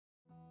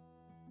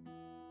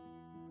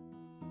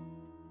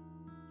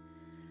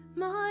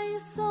My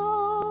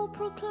soul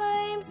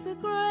proclaims the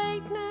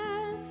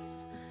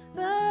greatness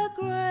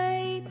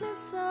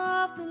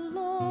of the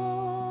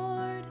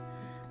Lord.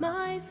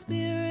 My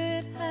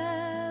spirit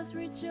has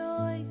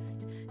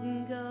rejoiced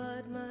in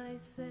God my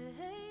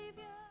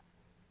Saviour.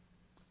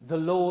 The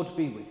Lord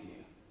be with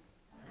you.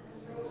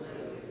 And also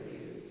with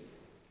you.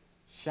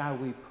 Shall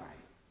we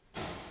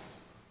pray?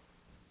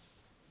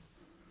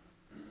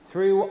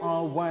 Through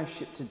our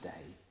worship today,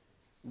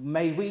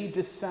 may we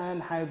discern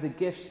how the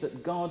gifts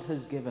that God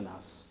has given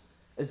us,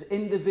 as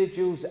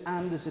individuals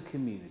and as a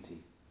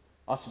community,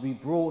 are to be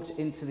brought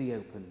into the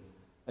open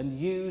and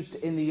used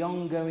in the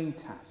ongoing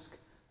task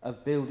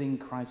of building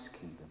Christ's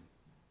kingdom.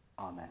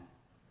 Amen.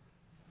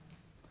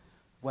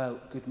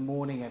 Well, good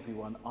morning,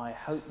 everyone. I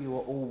hope you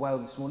are all well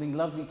this morning.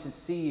 Lovely to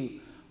see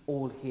you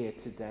all here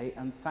today.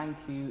 And thank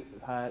you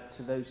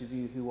to those of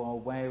you who are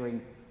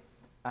wearing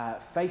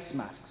face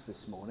masks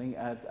this morning.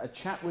 A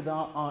chat with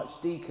our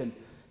Archdeacon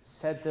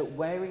said that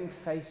wearing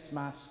face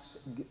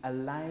masks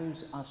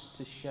allows us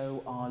to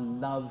show our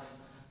love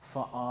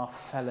for our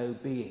fellow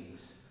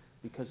beings,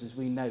 because as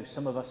we know,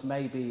 some of us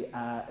may be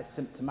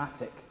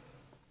asymptomatic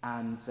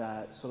and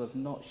sort of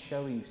not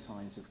showing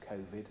signs of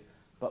COVID,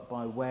 but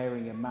by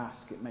wearing a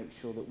mask it makes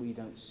sure that we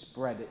don't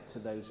spread it to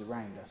those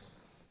around us.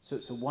 So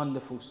it's a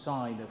wonderful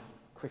sign of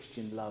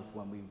Christian love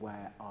when we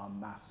wear our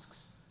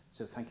masks.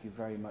 So thank you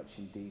very much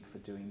indeed for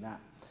doing that.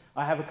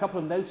 I have a couple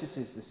of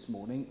notices this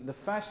morning. The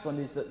first one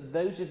is that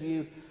those of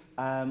you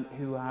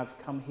who have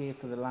come here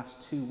for the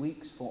last 2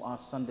 weeks for our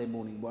Sunday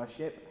morning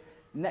worship,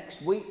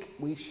 next week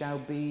we shall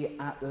be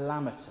at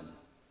Lamerton,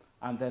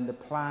 and then the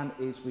plan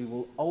is we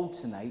will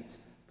alternate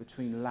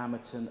between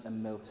Lamerton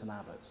and Milton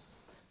Abbot.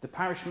 The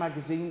parish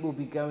magazine will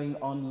be going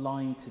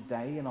online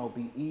today, and I'll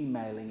be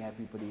emailing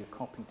everybody a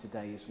copy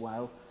today as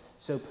well.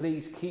 So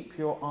please keep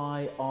your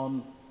eye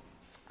on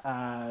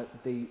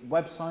the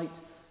website,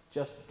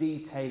 just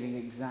detailing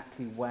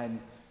exactly when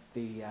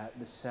the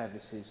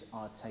services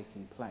are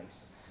taking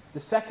place. The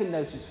second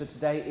notice for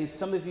today is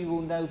some of you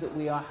will know that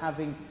we are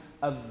having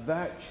a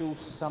virtual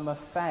summer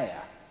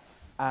fair.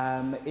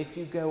 If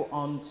you go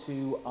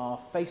onto our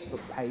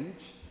Facebook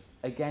page,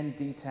 again,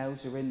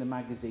 details are in the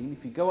magazine.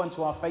 If you go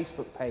onto our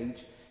Facebook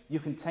page, you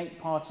can take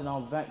part in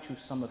our virtual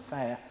summer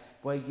fair,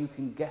 where you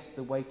can guess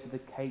the way to the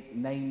cake,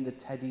 name the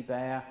teddy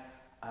bear.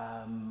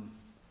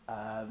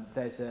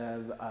 There's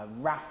a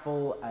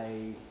raffle,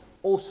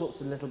 all sorts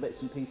of little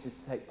bits and pieces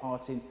to take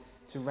part in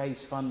to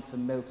raise funds for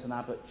Milton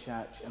Abbot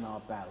Church and our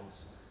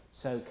bells.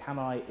 So can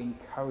I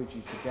encourage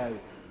you to go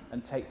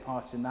and take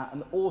part in that?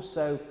 And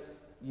also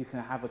you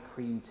can have a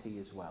cream tea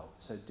as well.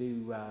 So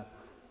do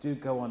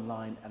go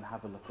online and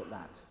have a look at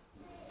that.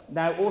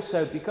 Now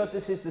also, because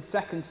this is the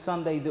second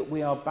Sunday that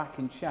we are back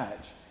in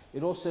church,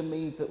 it also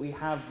means that we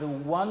have the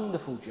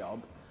wonderful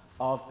job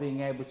of being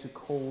able to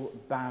call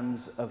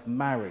banns of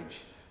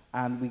marriage.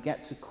 And we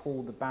get to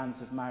call the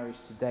banns of marriage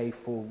today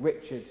for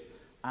Richard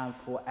and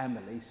for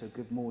Emily. So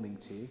good morning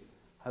to you.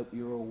 Hope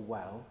you're all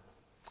well.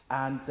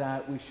 And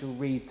we shall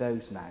read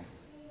those now.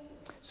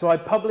 So I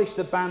published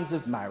the banns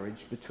of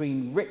marriage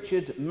between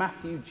Richard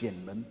Matthew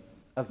Ginman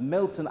of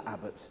Milton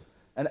Abbot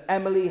and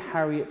Emily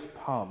Harriet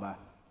Palmer,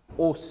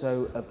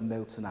 also of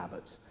Milton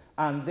Abbot.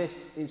 And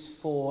this is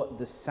for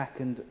the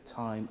second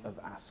time of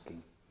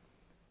asking.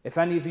 If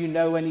any of you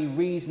know any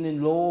reason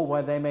in law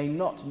why they may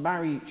not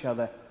marry each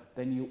other,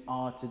 then you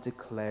are to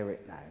declare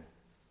it now.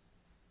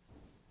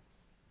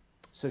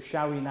 So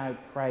shall we now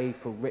pray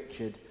for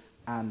Richard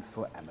and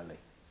for Emily?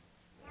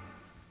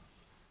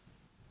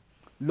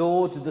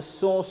 Lord, the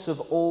source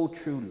of all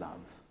true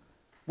love,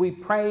 we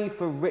pray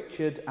for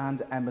Richard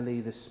and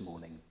Emily this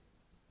morning.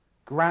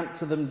 Grant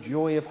to them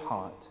joy of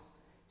heart,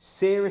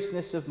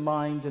 seriousness of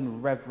mind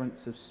and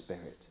reverence of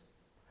spirit,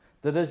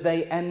 that as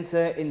they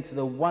enter into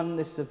the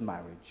oneness of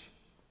marriage,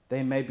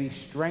 they may be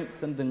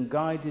strengthened and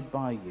guided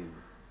by you,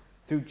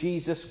 through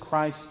Jesus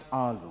Christ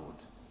our Lord.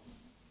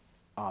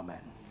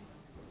 Amen.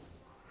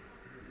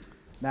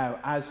 Now,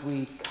 as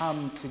we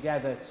come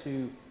together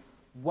to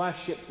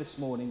worship this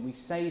morning, we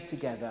say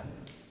together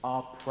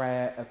our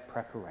prayer of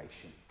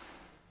preparation.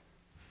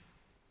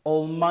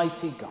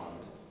 Almighty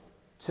God,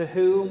 to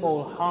whom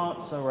all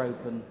hearts are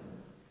open,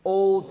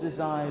 all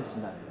desires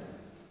known,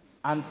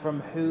 and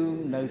from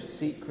whom no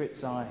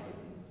secrets are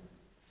hidden,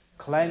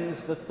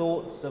 cleanse the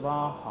thoughts of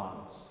our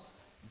hearts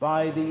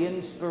by the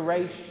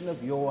inspiration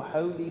of your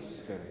Holy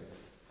Spirit,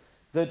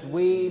 that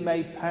we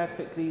may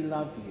perfectly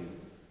love you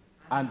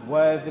and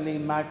worthily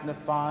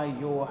magnify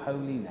your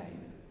holy name.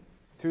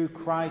 Through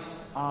Christ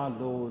our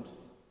Lord.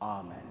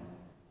 Amen.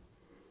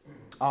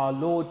 Our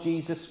Lord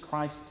Jesus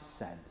Christ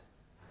said,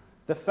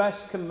 "The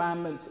first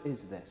commandment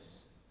is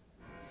this: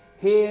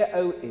 Hear,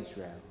 O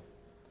Israel,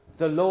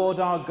 the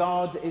Lord our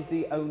God is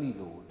the only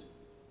Lord.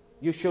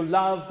 You shall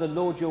love the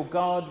Lord your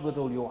God with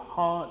all your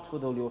heart,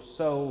 with all your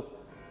soul,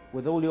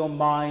 with all your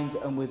mind,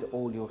 and with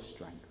all your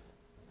strength.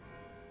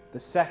 The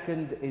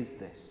second is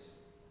this: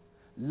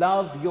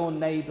 love your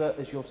neighbour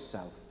as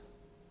yourself.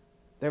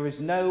 There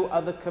is no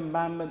other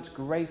commandment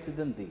greater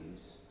than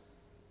these.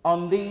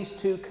 On these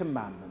two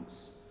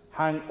commandments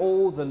hang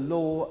all the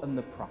law and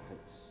the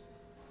prophets.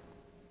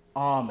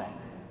 Amen.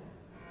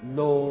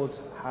 Lord,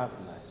 have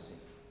mercy.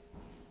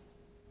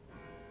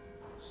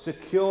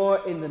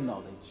 Secure in the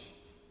knowledge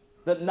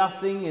that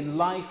nothing in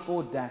life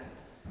or death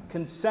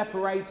can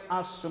separate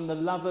us from the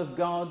love of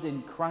God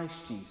in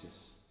Christ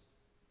Jesus,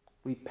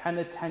 we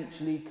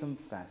penitentially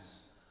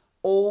confess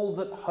all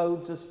that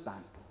holds us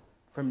back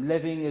from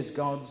living as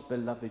God's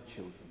beloved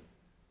children.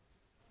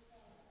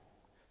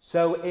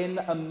 So in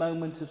a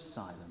moment of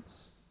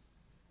silence,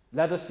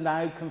 let us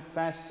now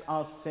confess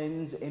our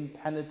sins in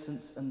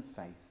penitence and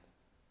faith,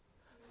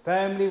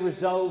 firmly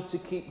resolved to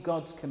keep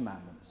God's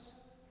commandments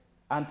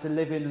and to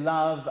live in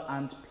love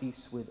and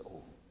peace with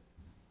all.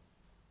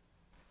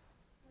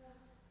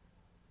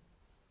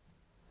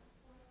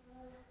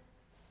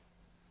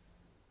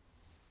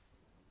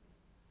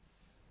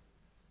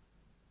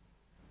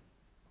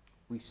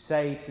 We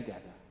say together,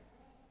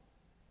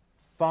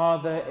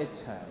 Father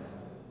eternal,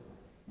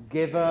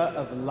 giver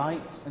of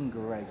light and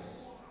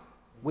grace,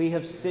 we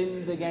have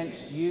sinned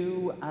against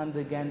you and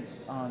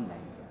against our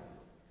neighbour,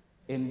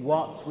 in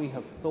what we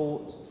have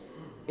thought,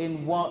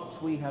 in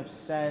what we have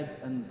said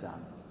and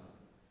done,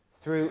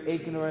 through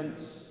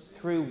ignorance,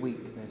 through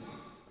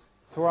weakness,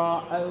 through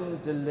our own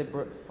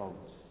deliberate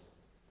fault.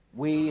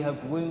 We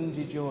have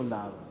wounded your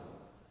love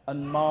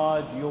and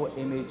marred your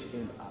image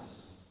in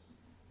us.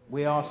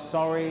 We are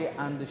sorry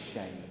and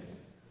ashamed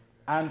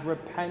and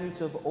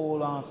repent of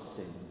all our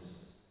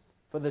sins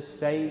for the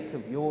sake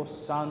of your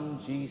Son,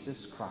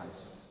 Jesus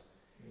Christ,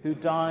 who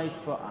died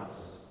for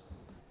us.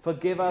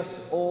 Forgive us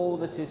all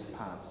that is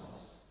past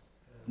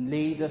and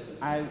lead us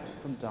out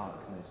from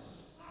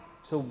darkness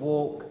to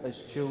walk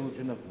as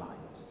children of light.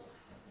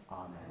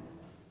 Amen.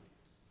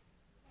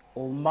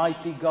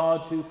 Almighty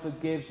God, who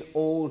forgives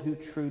all who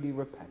truly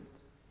repent,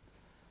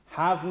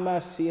 have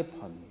mercy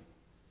upon you,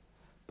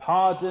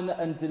 pardon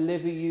and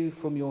deliver you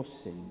from your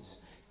sins,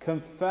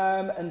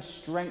 confirm and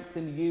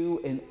strengthen you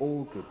in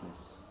all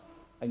goodness,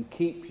 and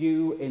keep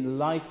you in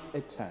life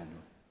eternal,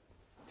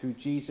 through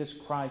Jesus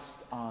Christ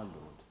our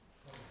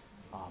Lord.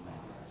 Amen.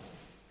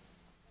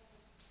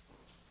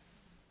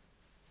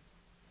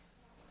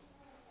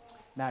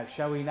 Now,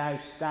 shall we now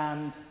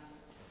stand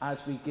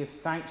as we give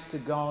thanks to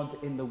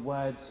God in the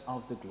words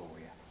of the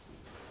Gloria.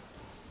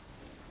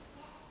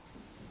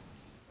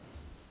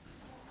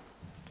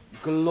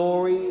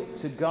 Glory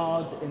to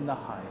God in the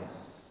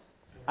highest,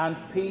 and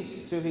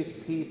peace to his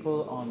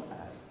people on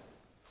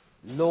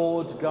earth.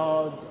 Lord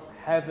God,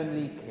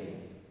 heavenly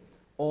King,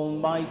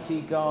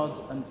 almighty God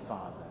and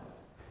Father,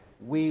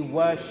 we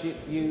worship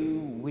you,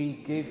 we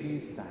give you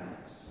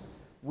thanks,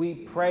 we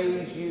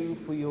praise you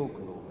for your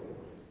glory.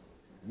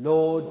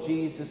 Lord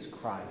Jesus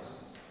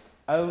Christ,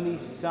 only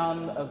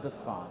Son of the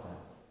Father,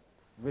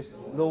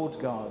 Lord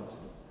God,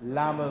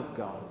 Lamb of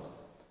God,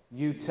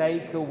 you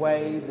take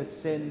away the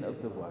sin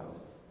of the world.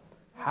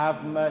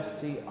 Have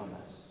mercy on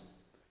us.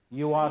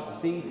 You are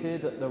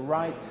seated at the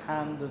right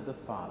hand of the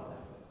Father.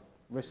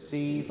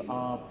 Receive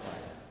our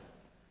prayer.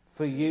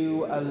 For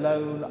you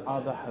alone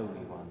are the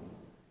Holy One.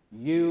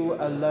 You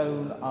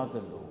alone are the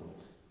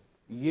Lord.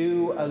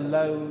 You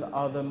alone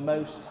are the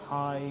Most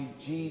High,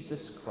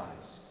 Jesus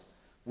Christ,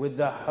 with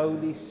the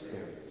Holy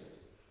Spirit,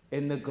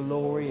 in the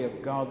glory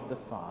of God the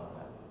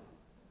Father.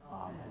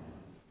 Amen.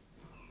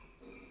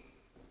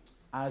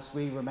 As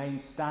we remain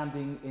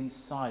standing in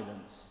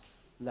silence,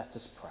 let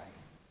us pray.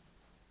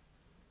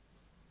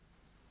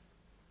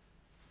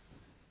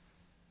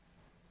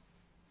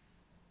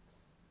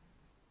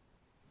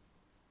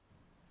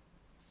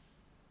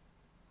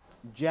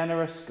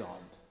 Generous God,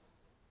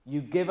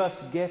 you give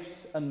us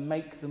gifts and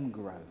make them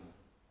grow.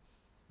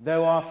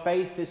 Though our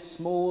faith is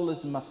small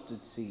as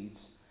mustard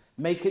seeds,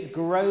 make it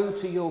grow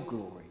to your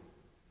glory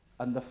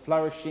and the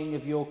flourishing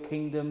of your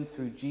kingdom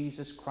through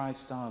Jesus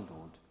Christ our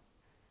Lord.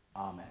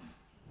 Amen.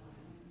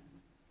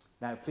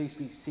 Now please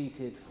be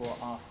seated for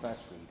our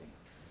first reading.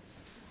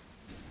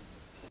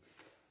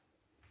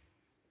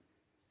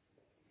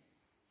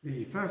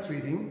 The first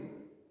reading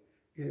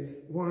is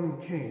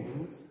 1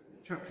 Kings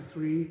chapter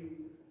 3,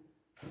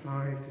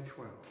 5 to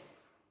 12.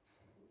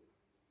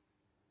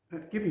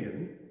 At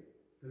Gibeon,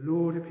 the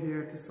Lord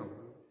appeared to Solomon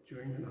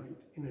during the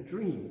night in a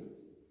dream,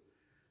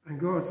 and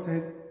God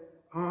said,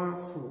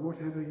 "Ask for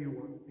whatever you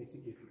want me to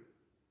give you."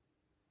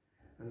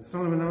 And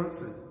Solomon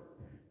answered,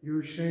 "You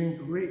have shown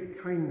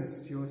great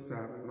kindness to your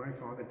servant, my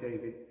father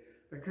David,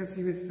 because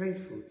he was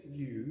faithful to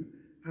you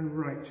and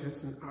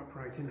righteous and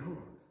upright in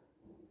heart.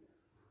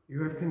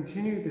 You have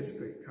continued this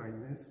great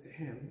kindness to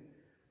him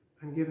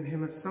and given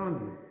him a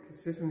son to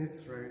sit on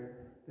his throne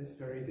this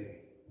very day.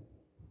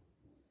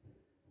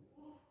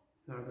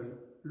 Now the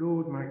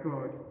Lord my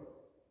God,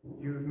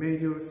 you have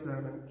made your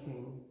servant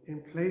king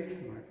in place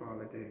of my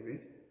father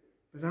David,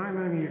 but I am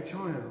only a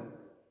child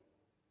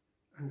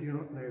and do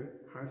not know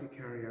how to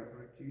carry out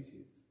my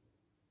duties.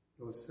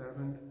 Your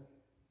servant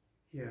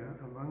here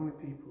among the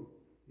people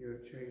you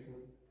have chosen,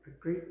 a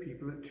great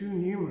people, too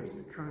numerous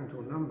to count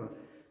or number.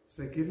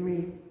 So give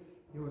me,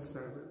 your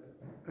servant,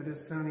 a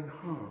discerning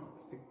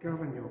heart to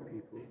govern your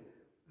people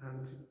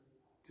and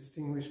to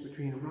distinguish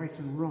between right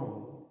and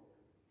wrong,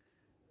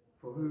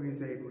 for who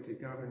is able to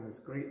govern this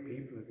great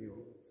people of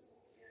yours?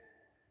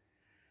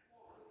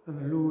 And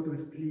the Lord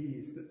was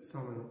pleased that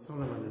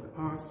Solomon had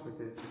asked for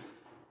this.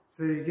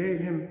 So he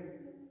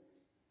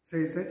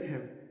said to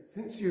him,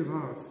 since you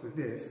have asked for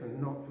this, and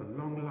not for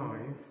long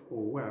life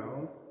or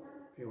wealth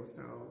for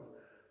yourself,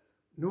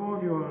 nor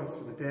have you asked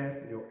for the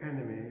death of your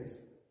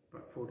enemies,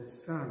 but for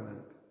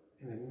discernment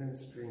in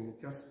administering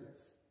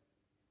justice,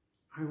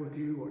 I will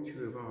do what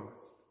you have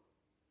asked.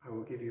 I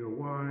will give you a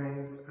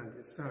wise and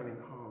discerning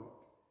heart,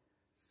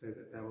 so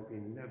that there will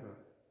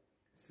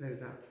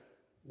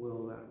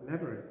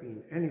never have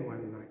been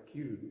anyone like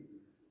you,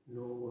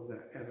 nor will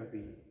there ever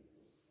be.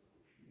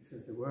 This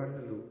is the word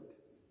of the Lord.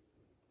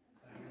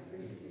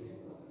 Thanks be to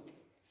God.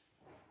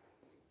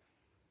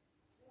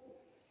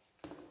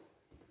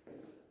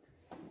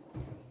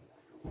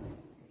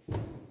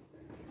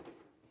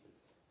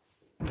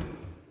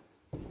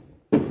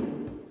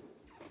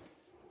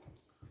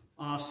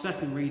 Our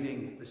second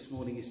reading this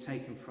morning is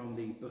taken from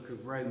the book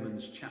of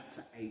Romans,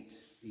 chapter 8,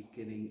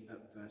 beginning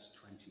at verse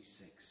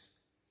 26.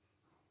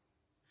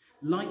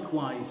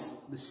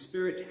 Likewise, the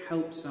Spirit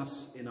helps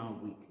us in our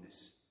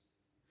weakness,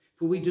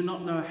 for we do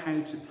not know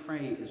how to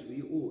pray as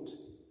we ought,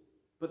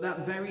 but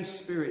that very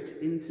Spirit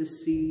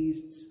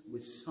intercedes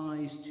with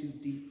sighs too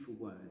deep for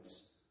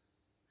words.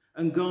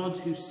 And God,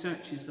 who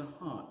searches the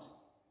heart,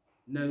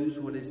 knows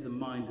what is the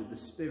mind of the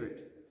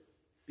Spirit,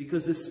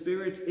 because the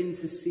Spirit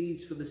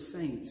intercedes for the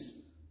saints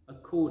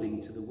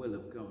according to the will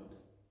of God.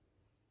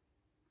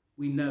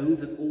 We know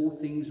that all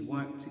things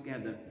work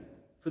together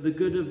for the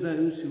good of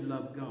those who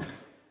love God,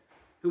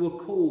 who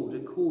are called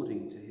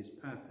according to his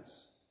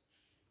purpose.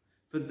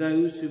 For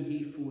those whom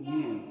he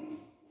foreknew,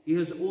 he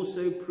has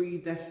also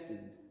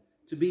predestined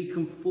to be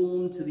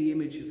conformed to the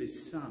image of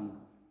his Son,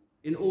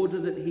 in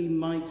order that he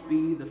might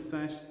be the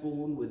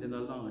firstborn within a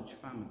large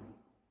family.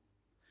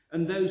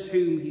 And those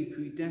whom he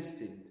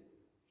predestined,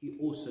 he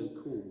also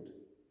called.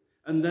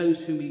 And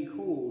those whom he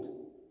called,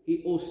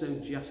 he also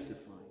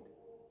justified.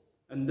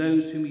 And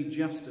those whom he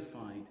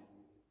justified,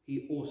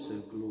 he also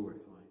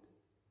glorified.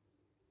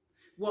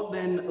 What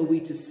then are we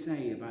to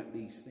say about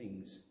these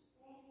things?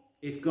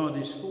 If God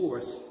is for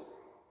us,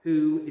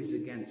 who is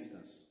against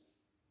us?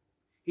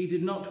 He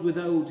did not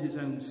withhold his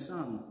own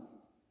Son,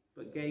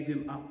 but gave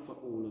him up for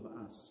all of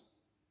us.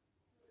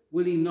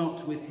 Will he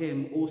not with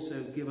him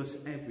also give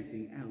us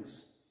everything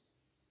else?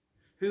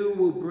 Who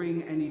will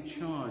bring any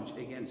charge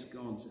against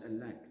God's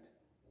elect?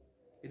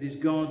 It is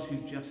God who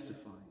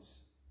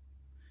justifies.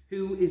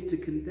 Who is to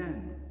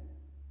condemn?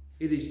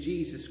 It is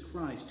Jesus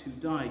Christ who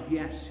died,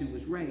 yes, who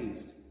was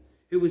raised,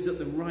 who is at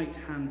the right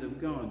hand of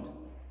God,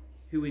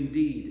 who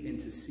indeed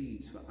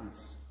intercedes for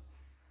us.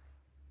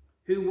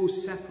 Who will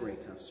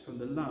separate us from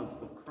the love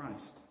of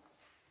Christ?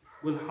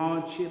 Will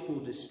hardship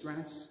or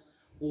distress,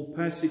 or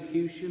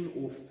persecution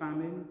or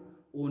famine,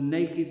 or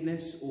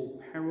nakedness or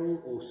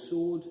peril or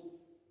sword?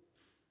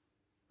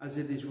 As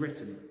it is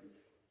written,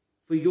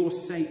 for your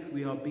sake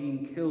we are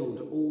being killed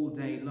all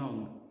day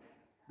long.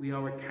 We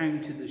are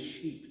accounted as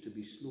sheep to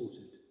be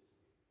slaughtered.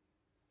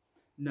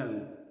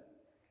 No,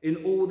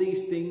 in all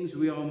these things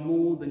we are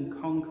more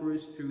than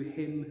conquerors through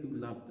him who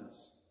loved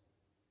us.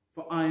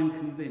 For I am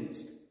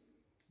convinced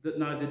that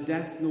neither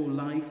death nor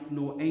life,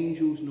 nor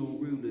angels nor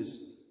rulers,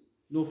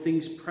 nor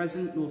things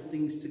present nor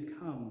things to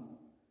come,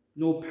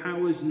 nor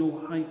powers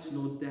nor height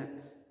nor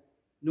depth,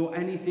 nor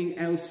anything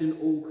else in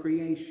all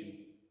creation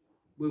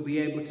will be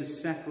able to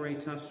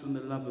separate us from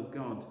the love of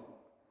God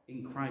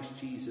in Christ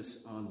Jesus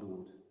our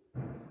Lord.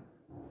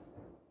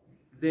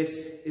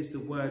 This is the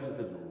word of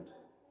the Lord.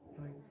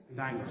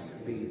 Thanks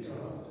be to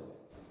God.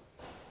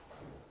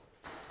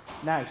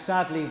 Now,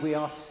 sadly, we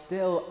are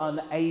still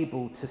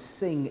unable to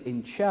sing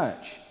in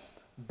church,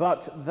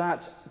 but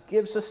that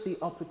gives us the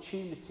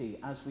opportunity,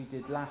 as we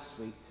did last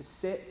week, to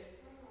sit,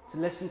 to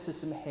listen to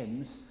some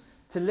hymns,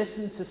 to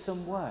listen to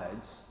some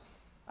words,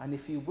 and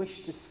if you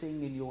wish to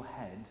sing in your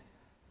head,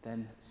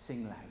 then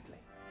sing loudly.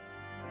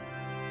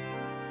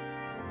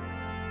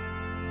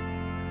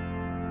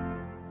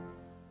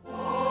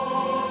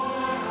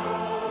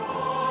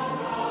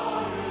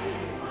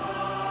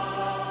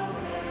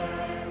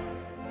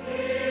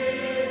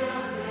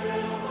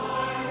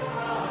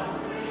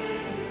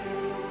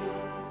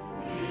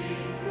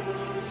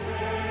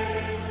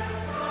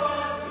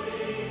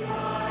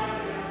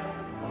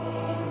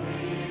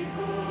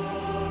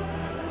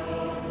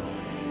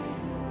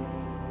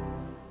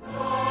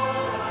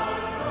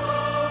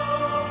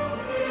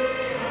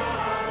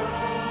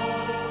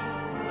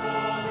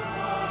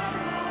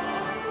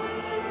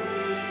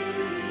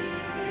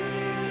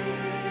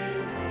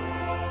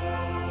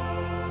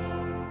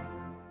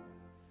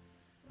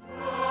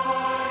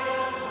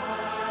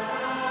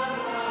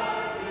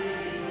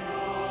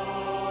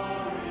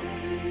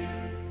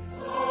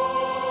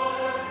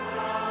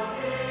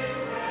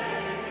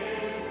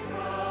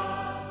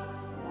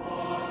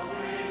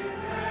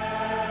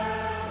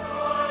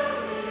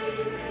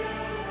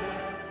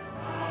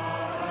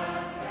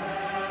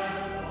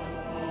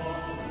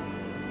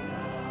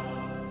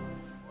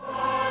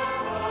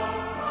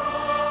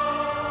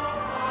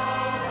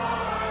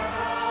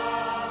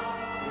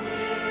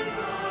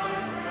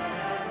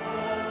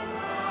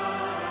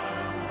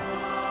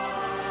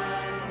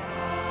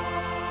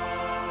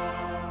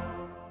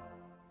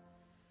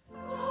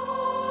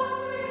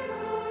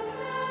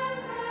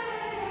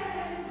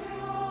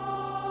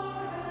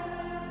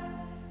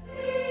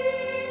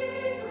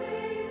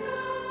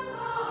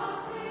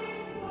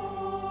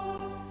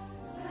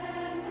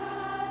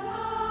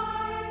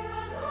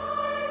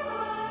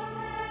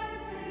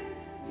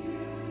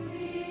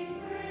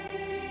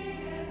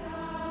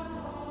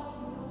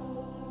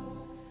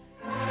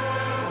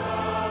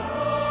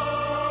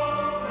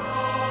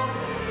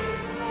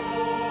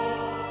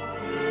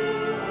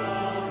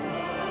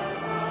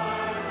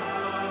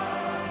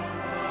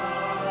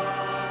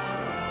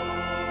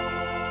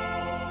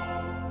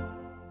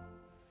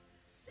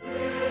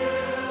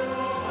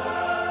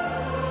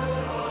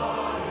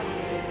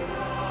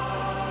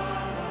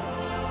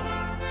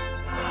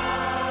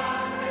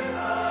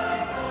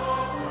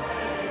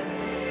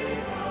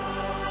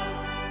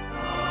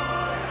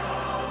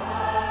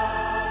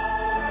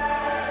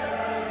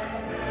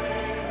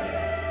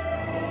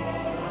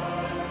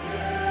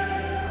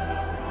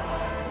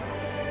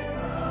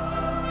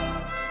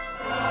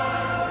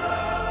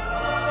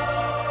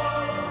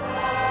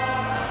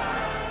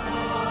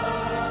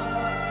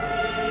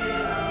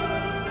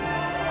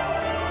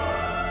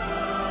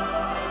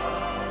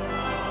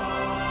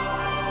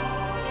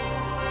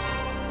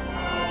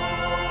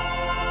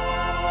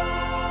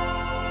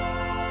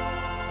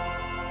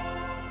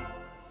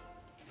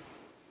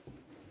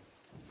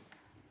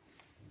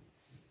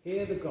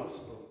 Hear the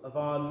gospel of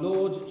our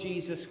Lord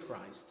Jesus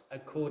Christ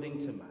according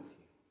to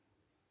Matthew.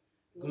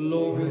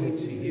 Glory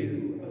to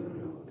you, O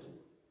Lord.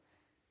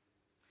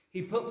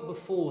 He put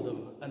before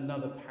them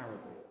another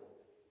parable.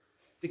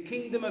 The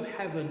kingdom of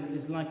heaven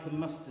is like a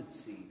mustard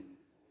seed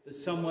that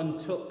someone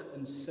took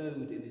and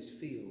sowed in his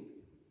field.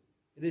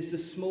 It is the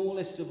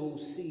smallest of all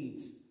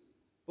seeds,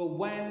 but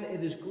when it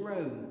has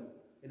grown,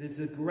 it is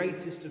the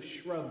greatest of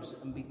shrubs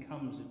and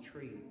becomes a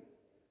tree,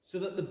 so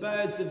that the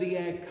birds of the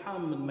air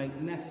come and make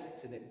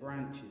nests in its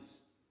branches.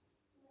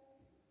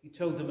 He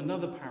told them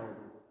another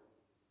parable.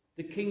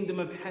 The kingdom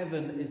of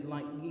heaven is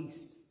like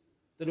yeast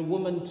that a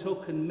woman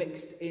took and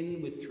mixed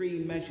in with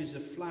 3 measures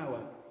of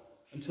flour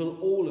until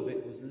all of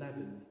it was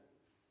leavened.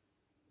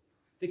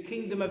 The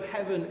kingdom of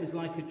heaven is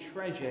like a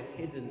treasure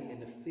hidden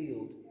in a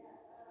field,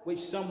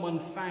 which someone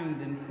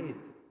found and hid.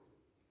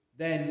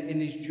 Then, in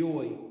his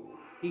joy,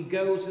 he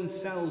goes and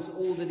sells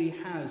all that he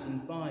has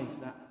and buys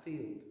that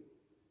field.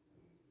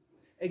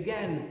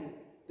 Again,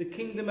 the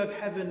kingdom of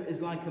heaven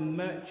is like a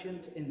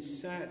merchant in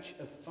search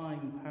of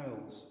fine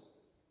pearls.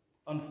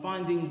 On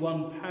finding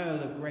one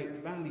pearl of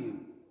great value,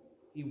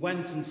 he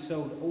went and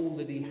sold all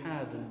that he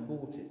had and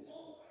bought it.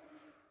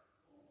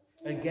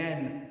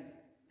 Again,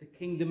 the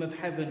kingdom of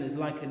heaven is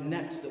like a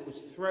net that was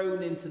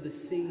thrown into the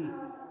sea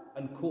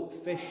and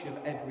caught fish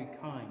of every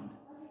kind.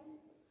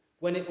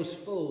 When it was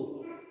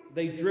full,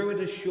 they drew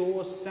it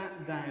ashore,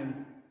 sat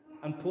down,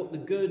 and put the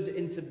good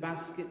into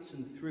baskets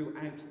and threw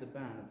out the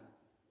bad.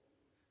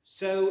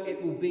 So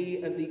it will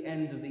be at the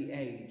end of the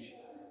age.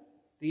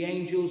 The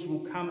angels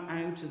will come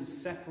out and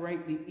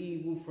separate the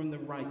evil from the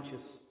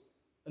righteous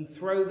and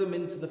throw them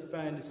into the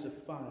furnace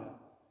of fire,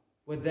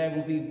 where there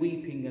will be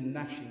weeping and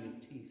gnashing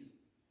of teeth.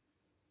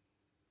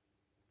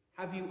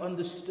 Have you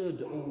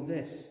understood all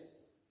this?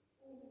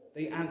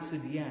 They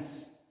answered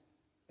yes.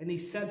 And he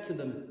said to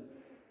them,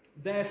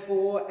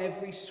 therefore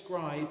every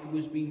scribe who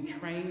has been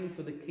trained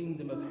for the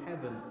kingdom of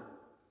heaven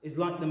is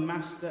like the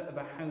master of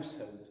a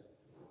household,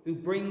 who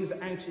brings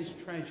out his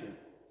treasure,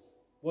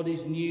 what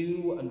is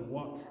new and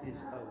what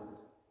is old.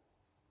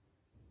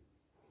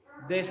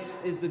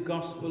 This is the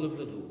gospel of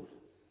the Lord.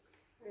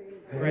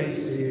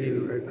 Praise to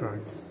you, O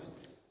Christ.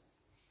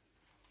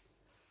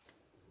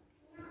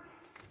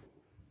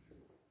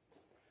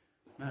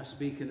 Now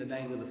speak in the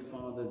name of the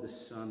Father, the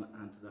Son,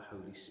 and the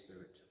Holy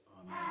Spirit.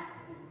 Amen.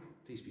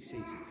 Please be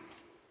seated.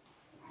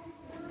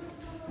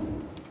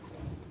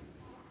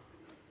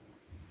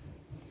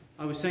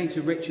 I was saying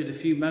to Richard a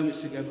few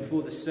moments ago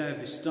before the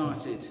service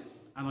started,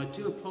 and I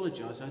do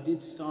apologise, I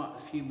did start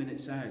a few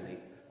minutes early.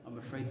 I'm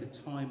afraid the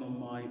time on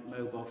my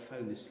mobile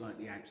phone is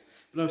slightly out.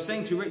 But I was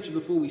saying to Richard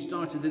before we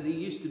started that it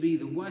used to be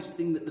the worst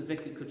thing that the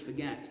vicar could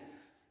forget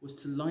was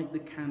to light the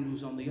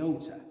candles on the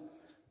altar.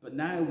 But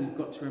now we've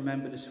got to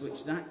remember to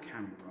switch that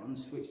camera on,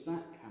 switch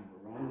that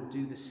camera on,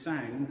 do the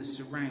sound, the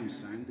surround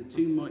sound, the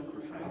 2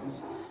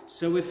 microphones.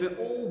 So if it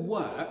all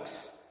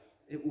works,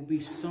 it will be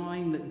a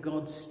sign that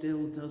God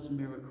still does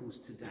miracles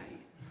today.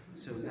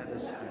 So let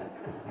us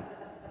hope.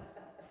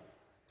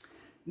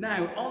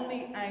 Now, on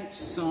the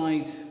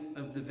outside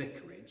of the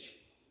vicarage,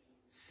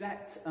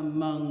 set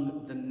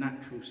among the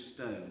natural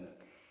stone,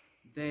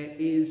 there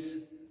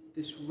is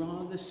this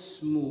rather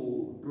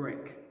small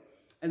brick.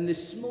 And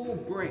this small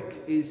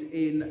brick is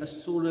in a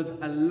sort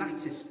of a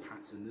lattice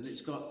pattern, and it's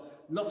got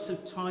lots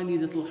of tiny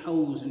little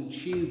holes and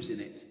tubes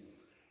in it.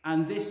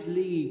 And this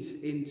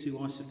leads into,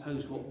 I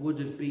suppose, what would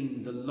have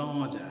been the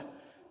larder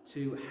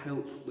to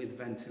help with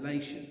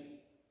ventilation.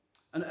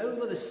 And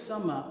over the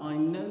summer, I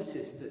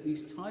noticed that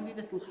these tiny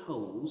little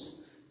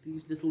holes,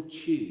 these little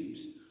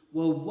tubes,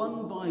 well,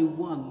 one by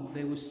one,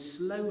 they were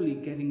slowly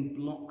getting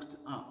blocked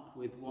up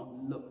with what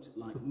looked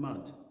like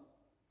mud.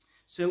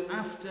 So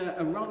after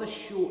a rather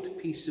short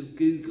piece of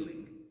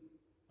Googling,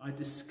 I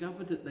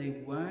discovered that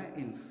they were,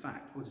 in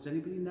fact, what does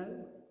anybody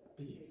know?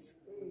 Bees.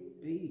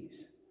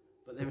 Bees.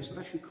 But they're a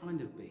special kind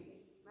of bee.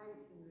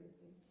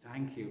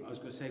 Thank you. I was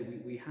going to say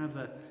we have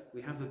a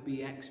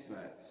bee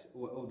expert,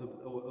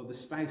 or the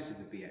spouse of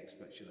a bee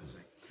expert, should I say?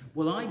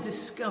 Well, I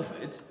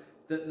discovered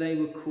that they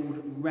were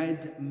called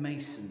red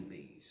mason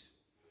bees,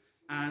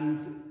 and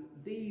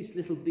these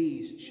little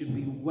bees should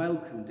be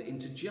welcomed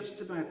into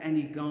just about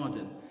any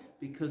garden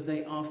because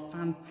they are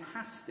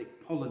fantastic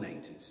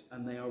pollinators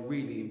and they are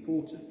really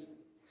important.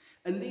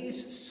 And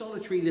these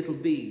solitary little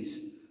bees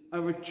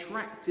are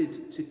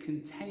attracted to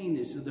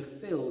containers that are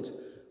filled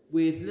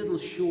with little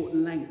short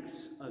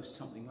lengths of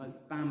something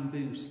like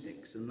bamboo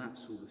sticks and that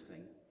sort of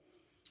thing.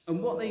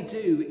 And what they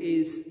do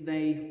is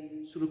they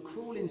sort of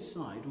crawl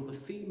inside, or the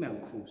female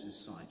crawls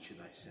inside, should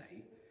I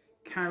say,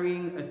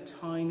 carrying a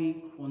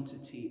tiny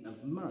quantity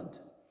of mud.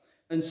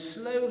 And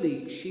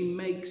slowly she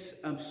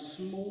makes a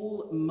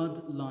small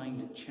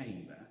mud-lined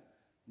chamber,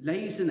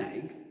 lays an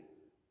egg,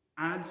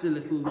 adds a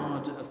little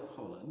larder of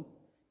pollen,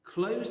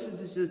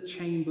 closes the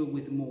chamber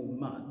with more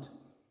mud,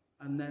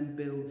 and then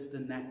builds the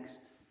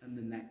next and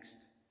the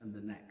next and the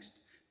next,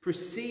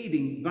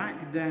 proceeding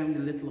back down the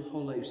little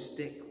hollow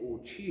stick or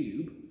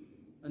tube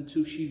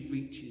until she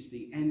reaches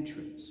the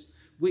entrance,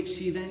 which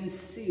she then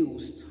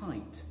seals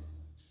tight.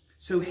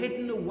 So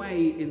hidden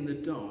away in the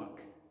dark,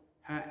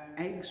 her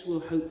eggs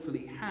will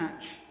hopefully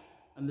hatch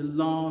and the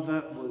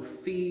larva will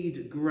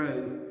feed,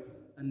 grow,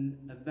 and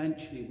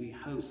eventually, we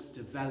hope,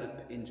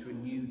 develop into a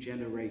new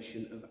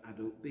generation of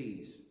adult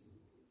bees.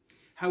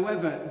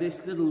 However,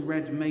 this little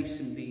red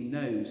mason bee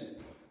knows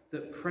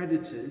that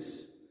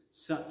predators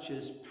such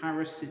as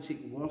parasitic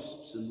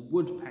wasps and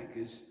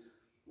woodpeckers,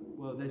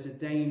 well, there's a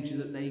danger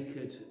that they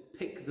could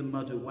pick the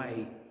mud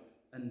away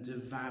and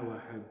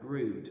devour her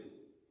brood.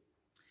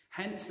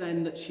 Hence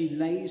then that she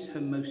lays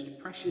her most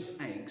precious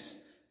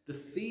eggs, the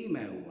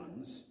female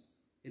ones,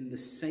 in the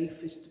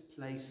safest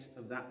place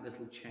of that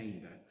little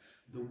chamber,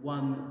 the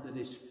one that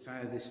is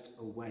furthest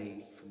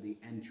away from the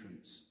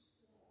entrance.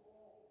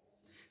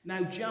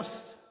 Now,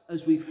 just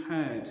as we've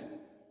heard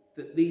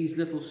that these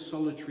little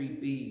solitary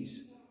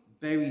bees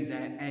bury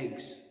their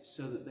eggs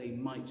so that they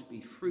might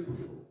be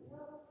fruitful,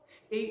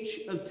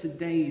 each of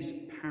today's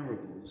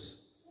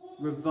parables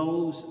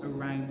revolves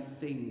around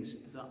things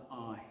that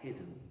are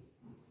hidden.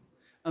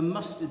 A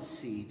mustard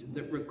seed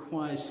that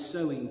requires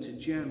sowing to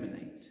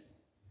germinate,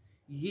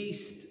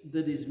 yeast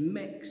that is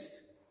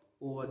mixed,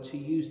 or to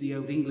use the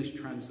Old English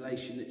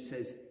translation, it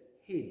says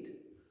hid,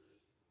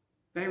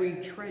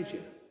 buried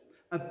treasure,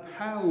 a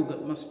pearl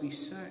that must be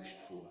searched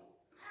for,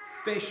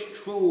 fish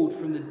trawled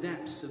from the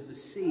depths of the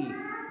sea,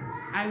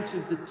 out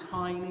of the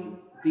tiny,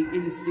 the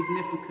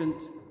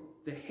insignificant,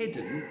 the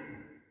hidden,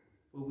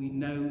 well, we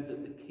know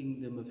that the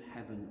kingdom of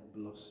heaven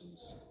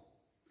blossoms.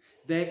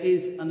 There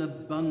is an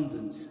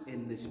abundance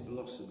in this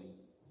blossoming.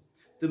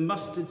 The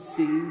mustard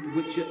seed,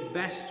 which at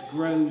best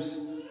grows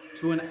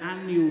to an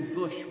annual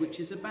bush which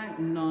is about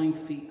 9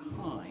 feet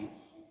high,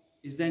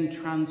 is then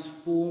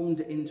transformed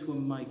into a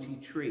mighty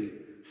tree,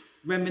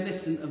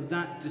 reminiscent of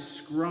that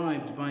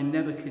described by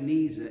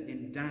Nebuchadnezzar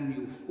in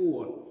Daniel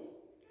 4,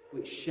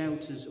 which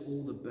shelters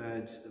all the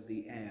birds of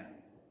the air.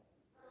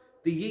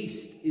 The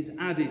yeast is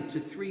added to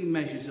 3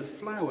 measures of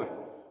flour,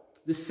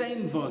 the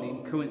same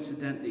volume,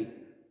 coincidentally,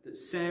 that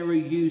Sarah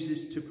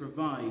uses to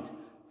provide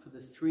for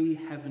the 3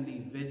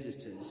 heavenly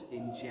visitors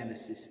in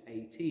Genesis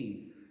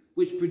 18,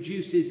 which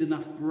produces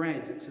enough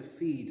bread to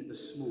feed a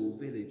small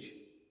village.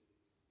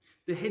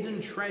 The hidden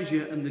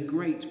treasure and the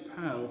great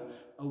pearl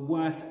are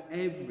worth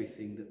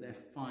everything that their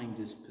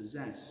finders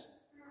possess,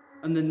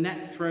 and the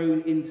net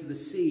thrown into the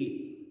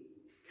sea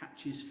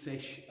catches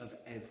fish of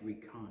every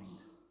kind.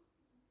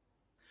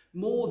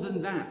 More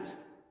than that,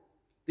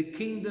 the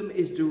kingdom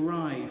is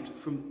derived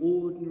from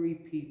ordinary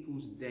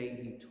people's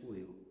daily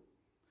toil.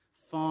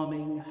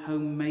 Farming,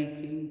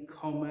 homemaking,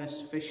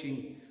 commerce,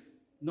 fishing,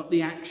 not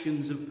the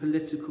actions of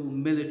political,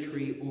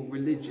 military, or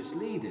religious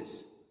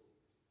leaders.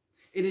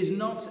 It is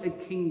not a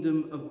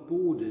kingdom of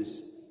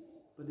borders,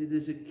 but it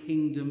is a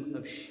kingdom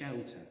of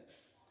shelter.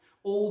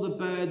 All the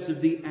birds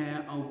of the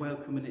air are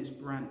welcome in its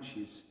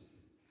branches.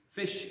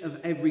 Fish of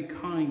every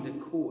kind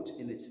are caught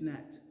in its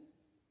net.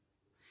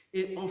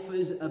 It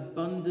offers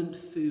abundant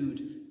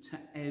food to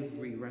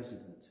every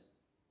resident.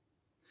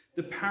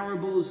 The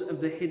parables of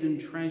the hidden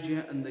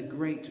treasure and the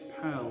great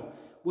pearl,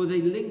 well,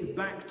 they link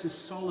back to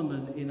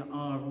Solomon in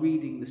our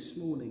reading this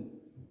morning.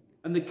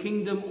 And the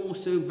kingdom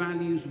also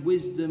values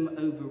wisdom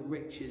over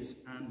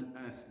riches and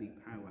earthly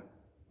power.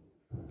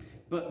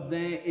 But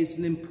there is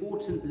an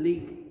important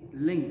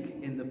link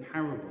in the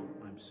parable,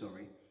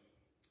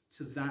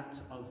 to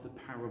that of the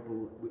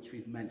parable which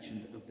we've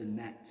mentioned of the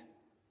net,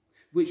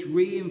 which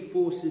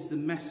reinforces the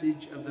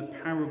message of the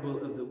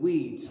parable of the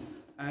weeds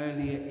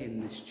earlier in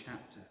this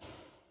chapter.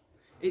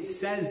 It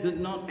says that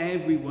not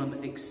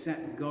everyone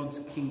accepts God's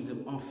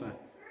kingdom offer.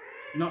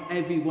 Not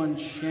everyone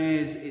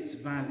shares its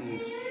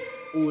values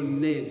or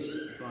lives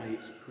by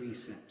its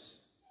precepts.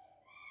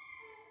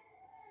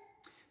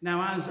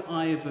 Now, as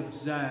I have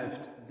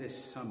observed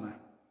this summer,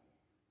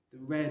 the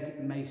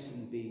red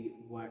mason bee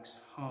works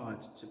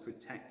hard to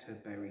protect her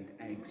buried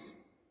eggs.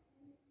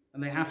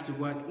 And they have to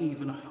work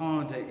even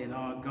harder in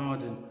our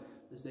garden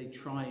as they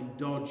try and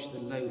dodge the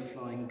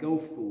low-flying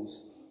golf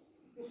balls.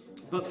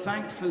 But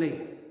thankfully,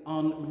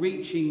 on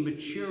reaching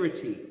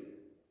maturity,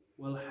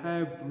 well,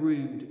 her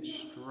brood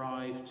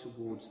strive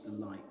towards the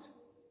light.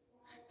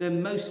 Their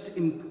most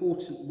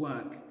important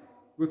work,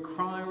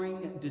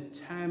 requiring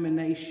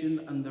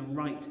determination and the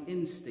right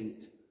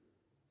instinct,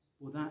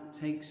 well, that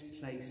takes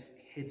place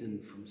hidden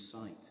from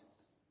sight.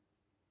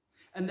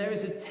 And there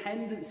is a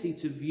tendency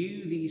to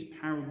view these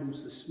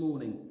parables this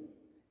morning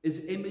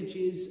as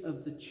images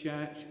of the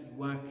church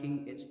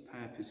working its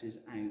purposes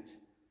out,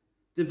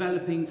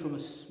 developing from a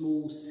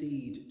small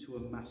seed to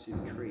a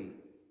massive tree.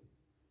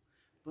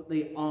 But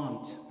they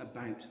aren't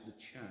about the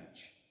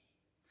church.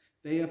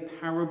 They are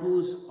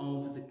parables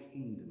of the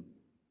kingdom.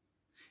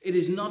 It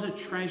is not a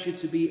treasure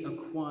to be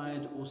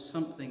acquired or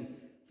something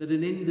that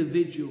an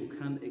individual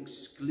can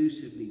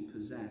exclusively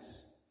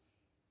possess.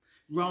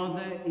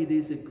 Rather, it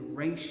is a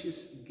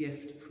gracious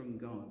gift from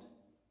God,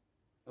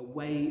 a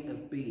way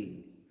of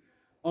being,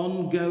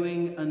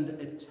 ongoing and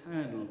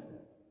eternal,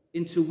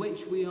 into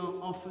which we are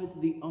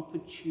offered the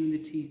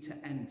opportunity to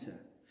enter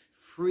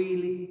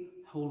freely,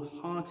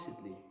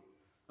 wholeheartedly,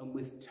 and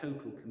with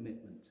total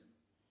commitment.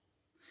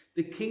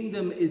 The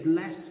kingdom is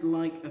less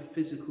like a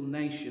physical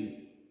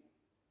nation,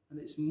 and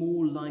it's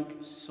more like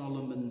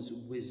Solomon's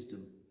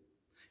wisdom,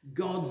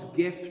 God's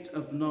gift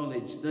of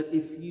knowledge that,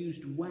 if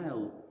used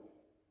well,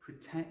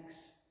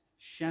 protects,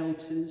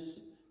 shelters,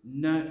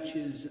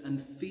 nurtures,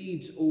 and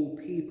feeds all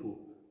people,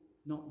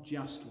 not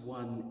just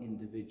one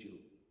individual.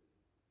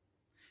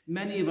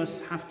 Many of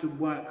us have to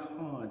work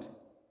hard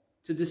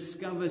to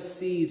discover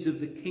seeds of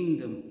the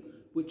kingdom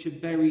which are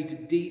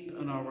buried deep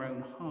in our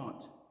own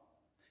heart,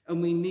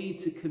 and we need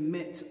to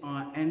commit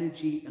our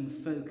energy and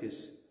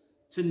focus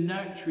to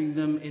nurturing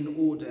them in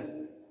order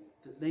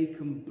that they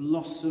can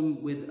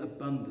blossom with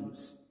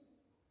abundance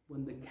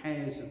when the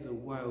cares of the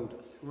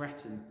world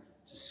threaten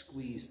to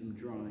squeeze them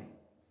dry.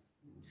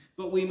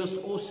 But we must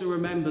also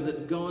remember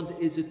that God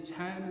is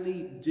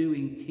eternally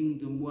doing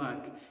kingdom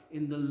work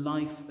in the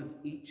life of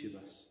each of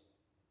us.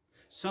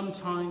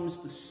 Sometimes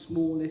the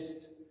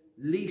smallest,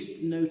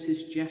 least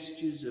noticed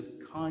gestures of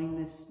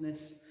kindness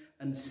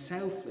and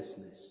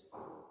selflessness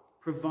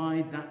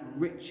provide that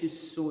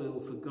richest soil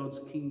for God's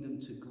kingdom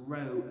to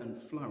grow and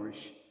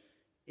flourish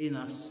in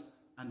us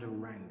and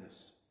around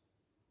us.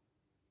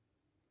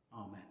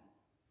 Amen.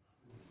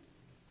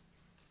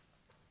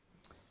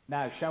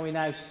 Now, shall we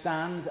now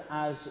stand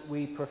as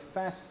we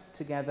profess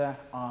together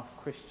our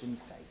Christian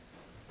faith?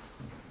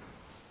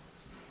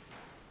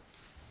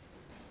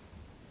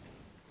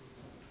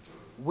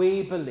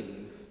 We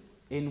believe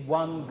in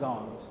one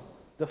God,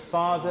 the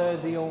Father,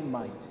 the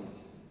Almighty,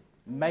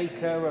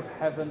 maker of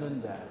heaven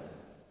and earth,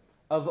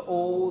 of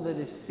all that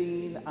is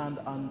seen and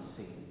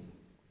unseen.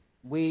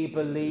 We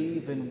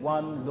believe in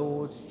one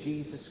Lord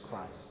Jesus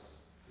Christ,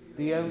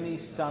 the only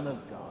Son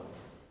of God,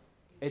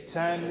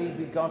 eternally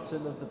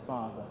begotten of the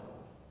Father,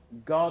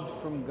 God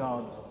from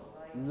God,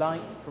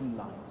 light from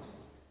light,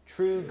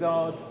 true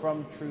God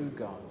from true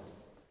God,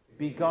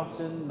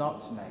 begotten,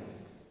 not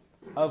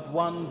made, of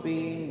one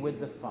being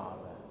with the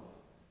Father.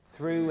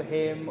 Through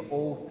him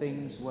all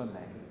things were made.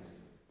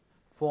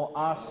 For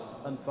us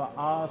and for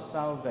our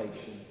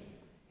salvation,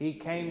 he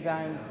came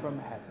down from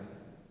heaven,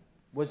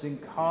 was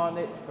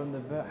incarnate from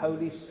the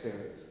Holy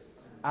Spirit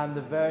and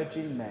the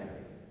Virgin Mary,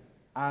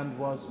 and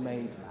was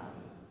made man.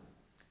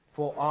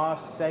 For our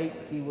sake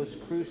he was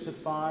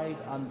crucified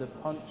under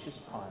Pontius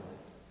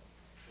Pilate.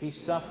 He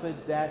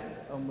suffered death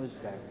and was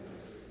buried.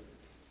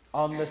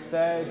 On the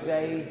third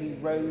day he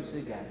rose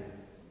again,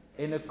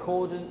 in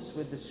accordance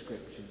with the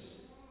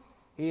Scriptures.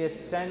 He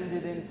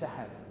ascended into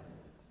heaven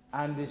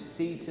and is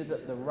seated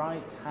at the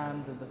right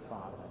hand of the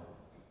Father.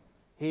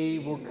 He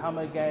will come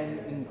again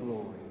in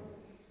glory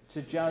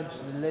to judge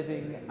the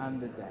living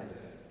and the dead,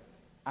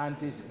 and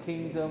his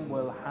kingdom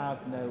will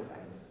have no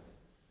end.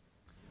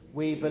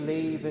 We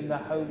believe in the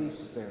Holy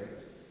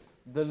Spirit,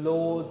 the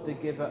Lord, the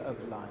giver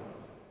of life,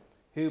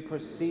 who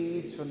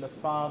proceeds from the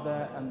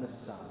Father and the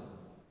Son,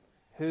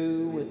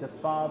 who with the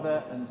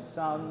Father and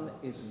Son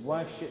is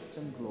worshipped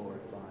and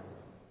glorified,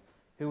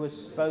 who has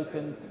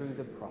spoken through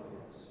the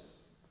prophets.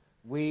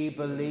 We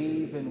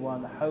believe in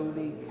one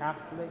holy,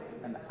 Catholic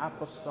and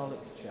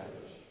Apostolic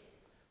Church.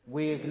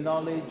 We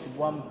acknowledge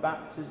one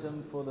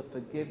baptism for the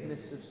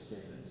forgiveness of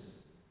sins.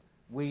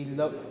 We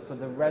look for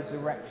the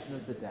resurrection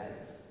of the dead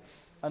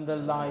and the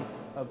life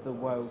of the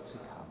world to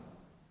come.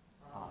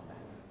 Amen.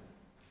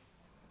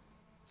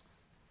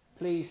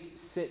 Please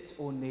sit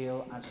or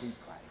kneel as we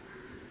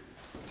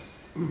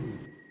pray.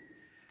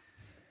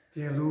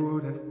 Dear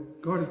Lord,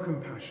 God of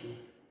compassion,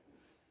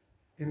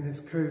 in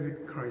this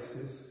COVID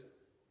crisis,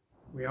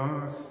 we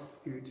ask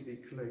you to be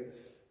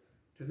close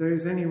to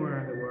those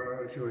anywhere in the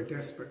world who are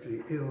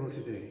desperately ill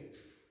today,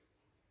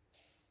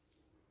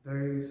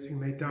 those who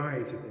may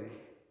die today,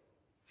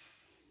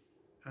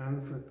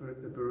 and for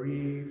the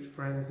bereaved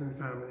friends and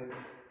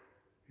families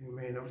who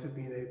may not have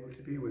been able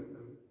to be with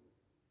them.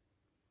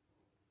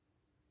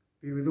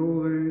 Be with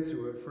all those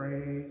who are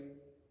afraid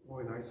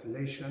or in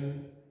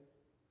isolation,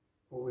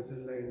 or with the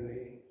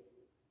lonely,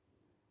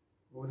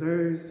 or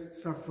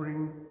those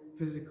suffering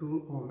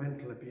physical or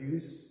mental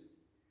abuse,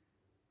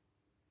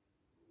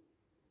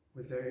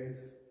 with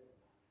those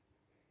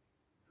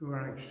who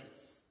are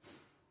anxious,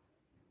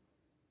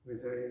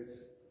 with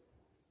those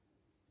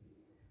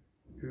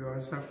who are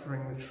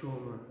suffering the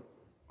trauma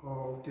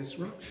of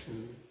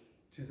disruption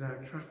to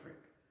their traffic,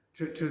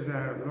 to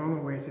their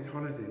long-awaited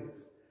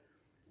holidays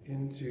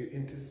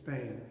into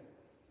Spain.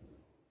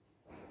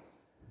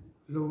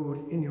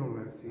 Lord, in your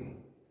mercy.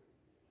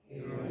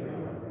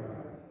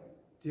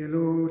 Dear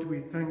Lord, we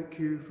thank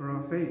you for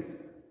our faith,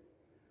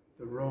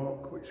 the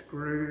rock which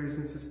grows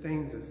and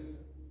sustains us.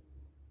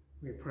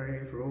 We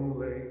pray for all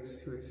those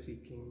who are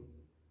seeking,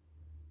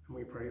 and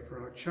we pray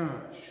for our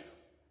church,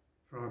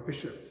 for our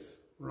bishops,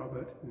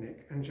 Robert,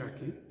 Nick and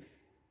Jackie,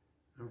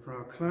 and for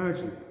our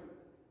clergy,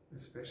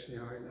 especially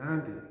our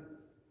Andy,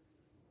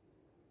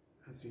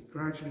 as we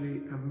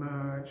gradually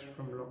emerge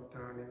from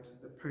lockdown into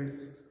the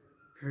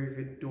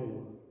post-COVID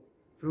dawn.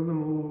 Fill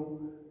them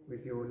all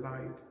with your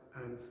light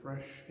and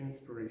fresh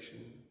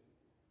inspiration.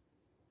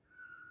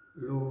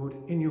 Lord,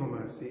 in your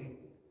mercy,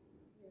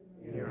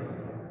 hear our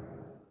prayer.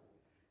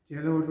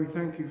 Dear Lord, we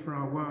thank you for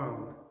our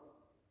world,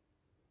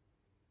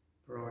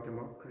 for our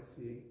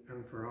democracy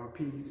and for our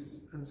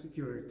peace and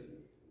security.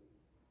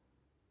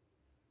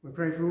 We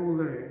pray for all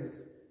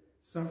those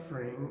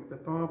suffering the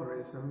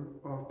barbarism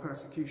of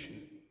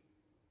persecution,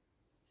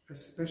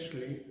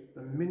 especially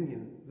the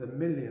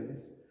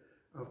millions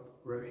of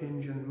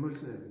Rohingya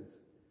Muslims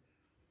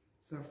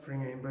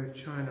suffering in both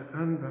China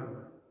and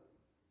Burma.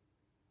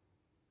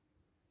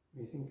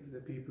 We think of the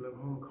people of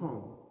Hong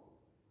Kong.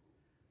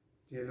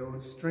 Dear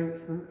Lord,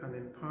 strengthen and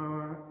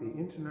empower the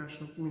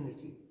international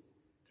community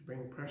to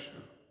bring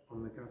pressure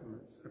on the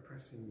governments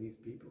oppressing these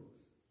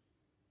peoples.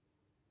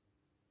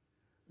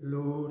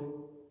 Lord,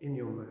 in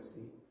your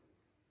mercy.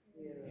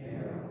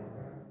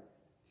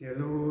 Dear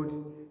Lord,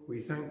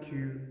 we thank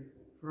you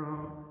for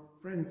our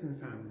friends and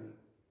family.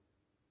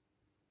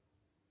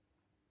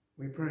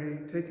 We pray,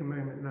 take a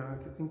moment now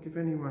to think of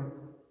anyone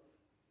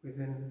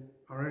within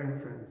our own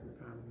friends and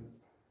families.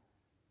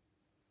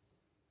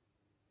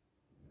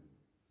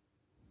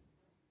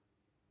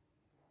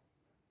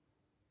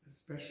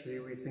 Especially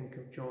we think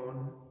of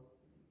John,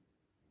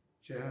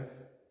 Jeff,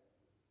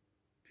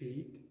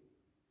 Pete,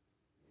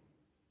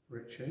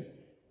 Richard,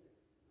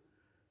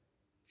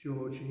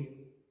 Georgie,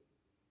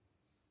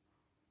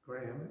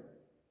 Graham,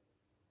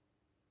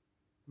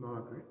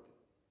 Margaret,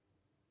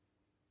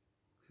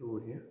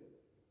 Claudia,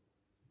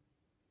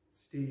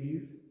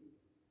 Steve,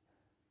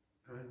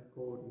 and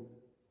Gordon.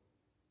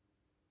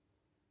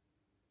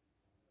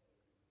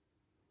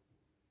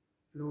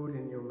 Lord,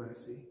 in your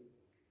mercy,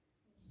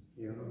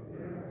 hear our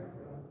prayer.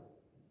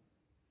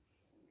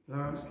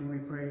 Lastly, we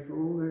pray for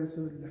all those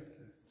who have left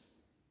us.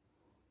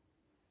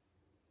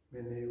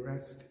 May they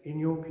rest in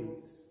your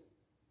peace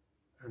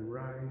and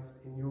rise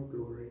in your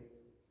glory.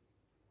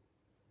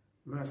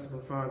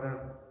 Merciful Father,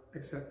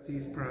 accept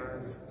these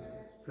prayers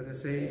for the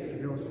sake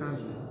of your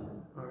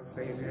Son, our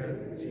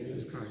Saviour,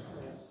 Jesus Christ.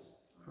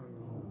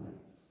 Amen.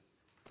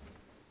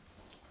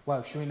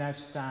 Well, shall we now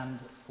stand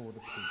for the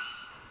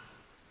peace?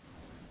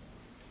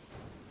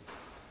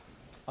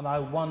 And I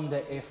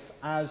wonder if,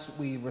 as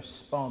we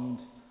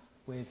respond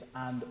with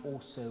 "and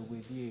also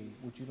with you,"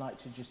 would you like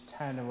to just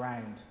turn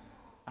around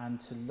and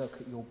to look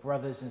at your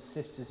brothers and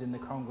sisters in the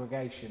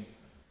congregation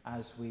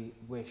as we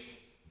wish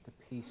the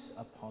peace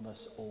upon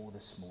us all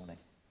this morning?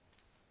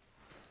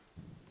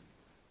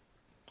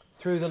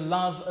 Through the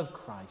love of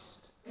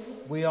Christ,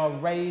 we are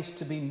raised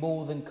to be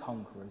more than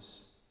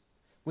conquerors.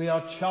 We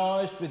are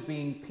charged with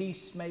being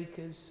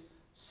peacemakers,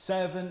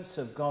 servants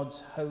of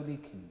God's holy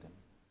kingdom.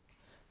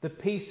 The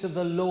peace of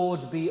the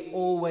Lord be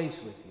always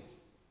with you,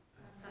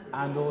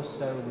 and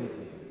also with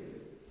you.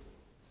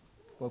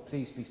 Well,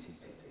 please be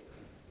seated.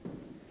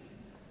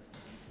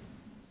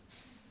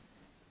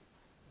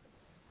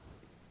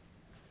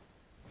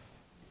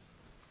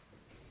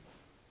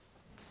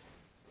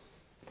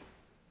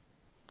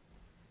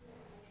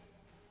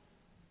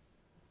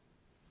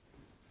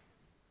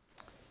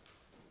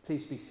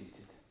 Please be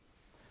seated.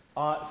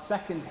 Our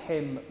second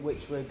hymn,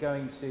 which we're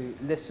going to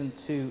listen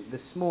to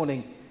this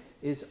morning,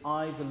 is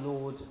 "I, the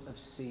Lord of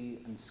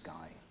Sea and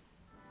Sky."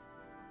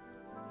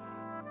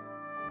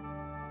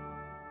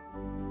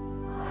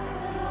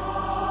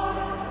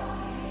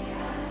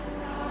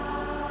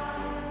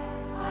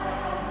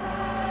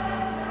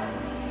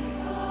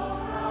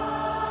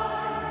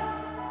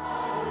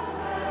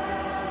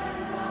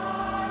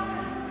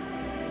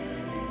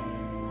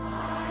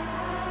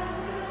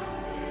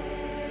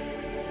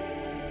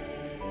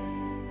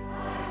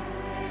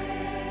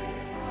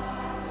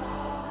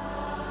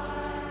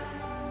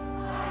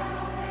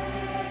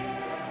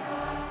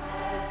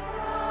 I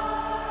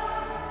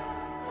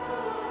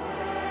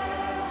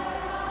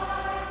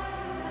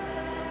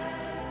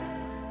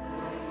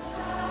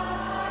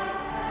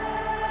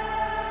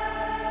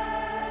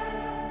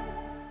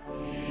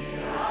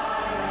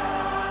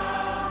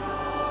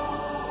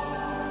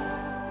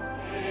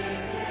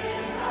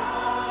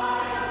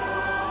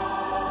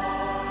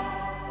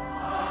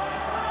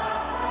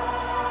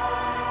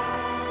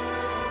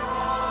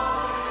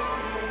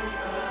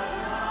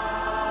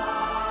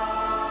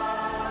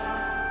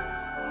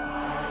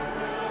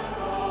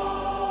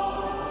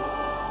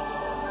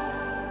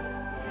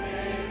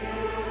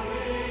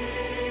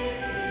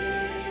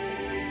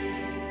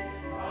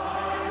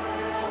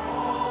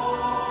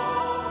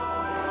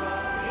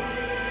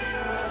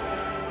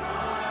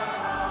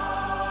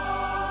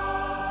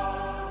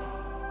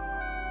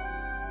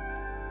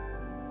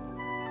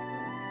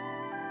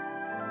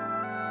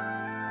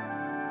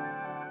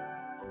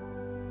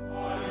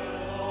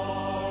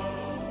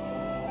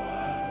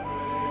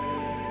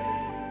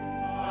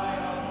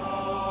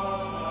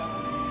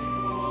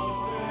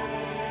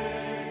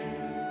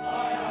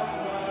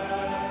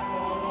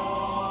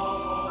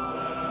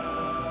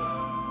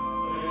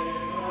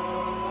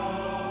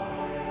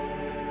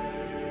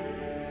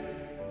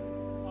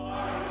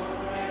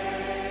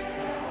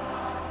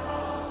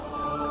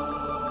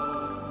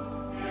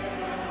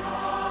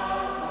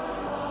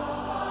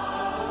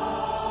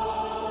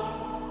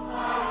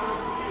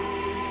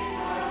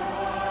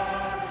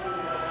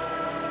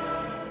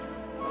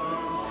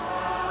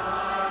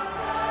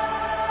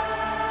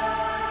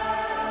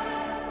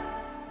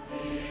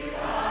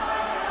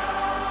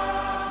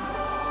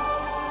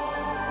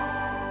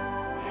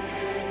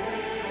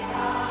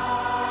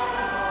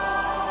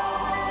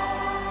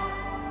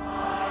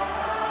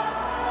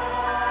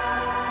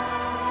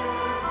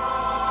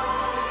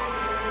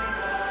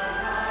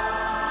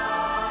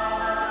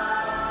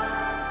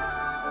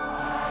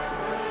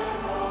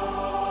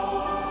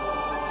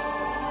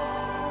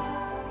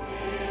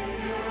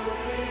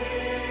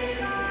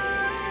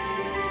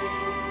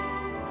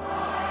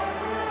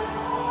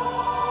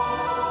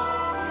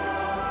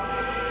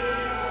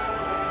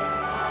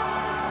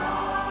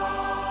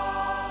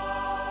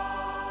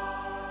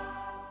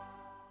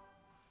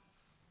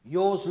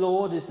Yours,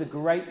 Lord, is the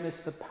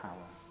greatness, the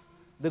power,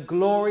 the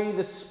glory,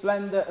 the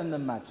splendor, and the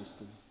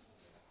majesty.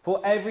 For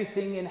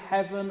everything in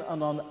heaven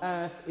and on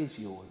earth is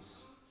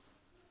yours.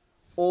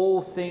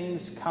 All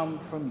things come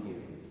from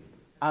you,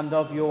 and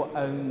of your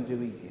own do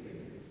we give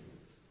you.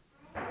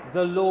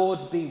 The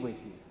Lord be with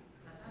you.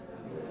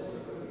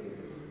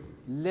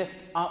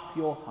 Lift up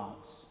your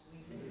hearts.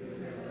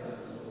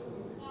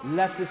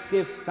 Let us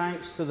give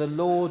thanks to the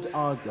Lord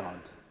our God.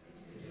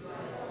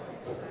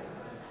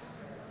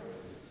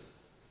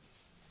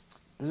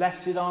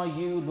 Blessed are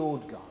you,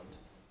 Lord God,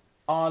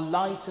 our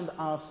light and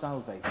our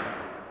salvation.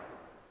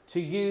 To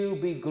you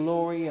be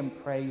glory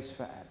and praise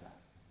forever.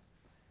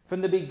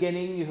 From the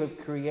beginning you have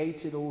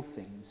created all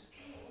things,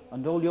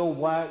 and all your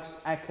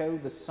works echo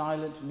the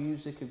silent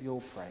music of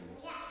your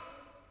praise.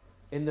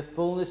 In the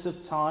fullness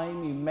of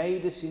time you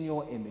made us in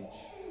your image,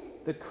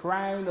 the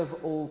crown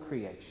of all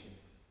creation.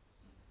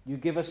 You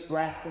give us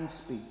breath and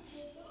speech,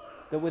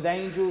 that with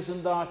angels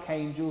and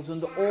archangels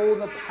and all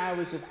the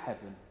powers of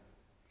heaven,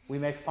 we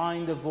may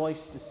find a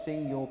voice to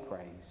sing your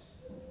praise.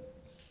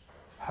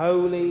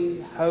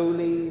 Holy,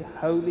 holy,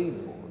 holy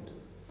Lord,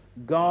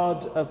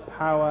 God of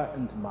power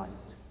and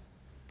might.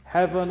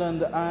 Heaven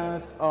and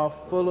earth are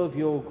full of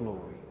your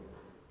glory.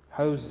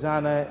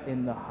 Hosanna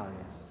in the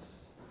highest.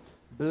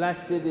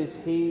 Blessed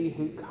is he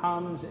who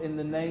comes in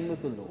the name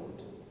of the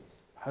Lord.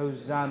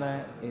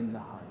 Hosanna in the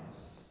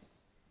highest.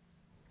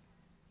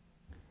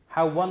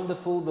 How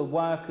wonderful the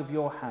work of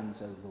your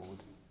hands, O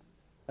Lord.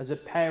 As a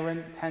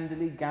parent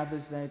tenderly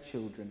gathers their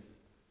children,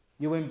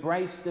 you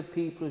embraced the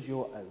people as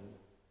your own.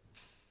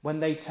 When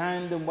they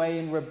turned away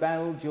and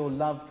rebelled, your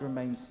love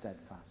remained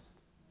steadfast.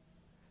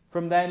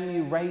 From them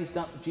you raised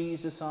up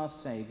Jesus our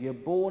Saviour,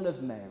 born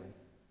of Mary,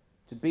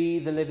 to be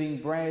the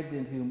living bread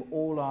in whom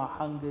all our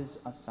hungers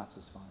are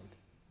satisfied.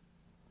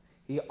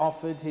 He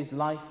offered his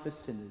life for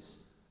sinners,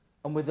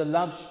 and with a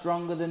love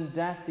stronger than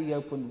death, he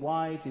opened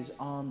wide his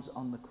arms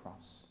on the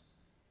cross.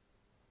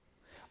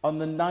 On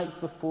the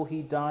night before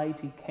he died,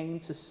 he came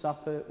to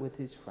supper with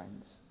his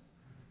friends.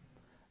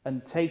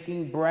 And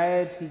taking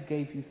bread, he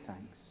gave you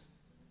thanks.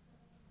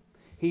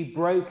 He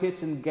broke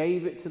it and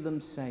gave it to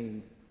them,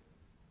 saying,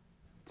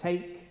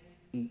 "Take,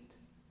 eat.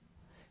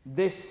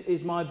 This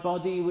is my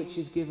body which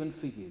is given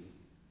for you.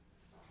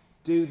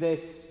 Do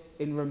this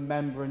in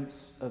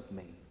remembrance of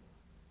me."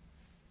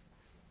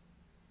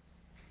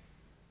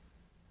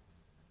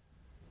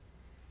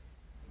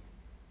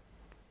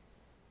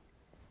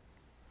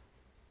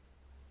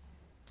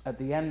 At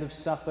the end of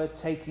supper,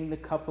 taking the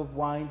cup of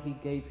wine, he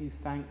gave you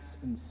thanks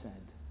and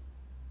said,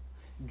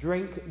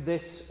 "Drink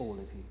this, all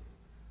of you.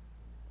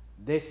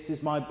 This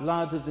is my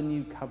blood of the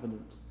new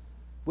covenant,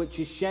 which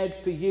is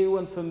shed for you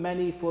and for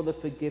many for the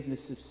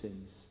forgiveness of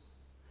sins.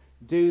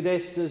 Do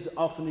this as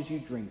often as you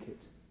drink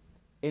it,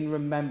 in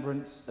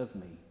remembrance of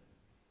me."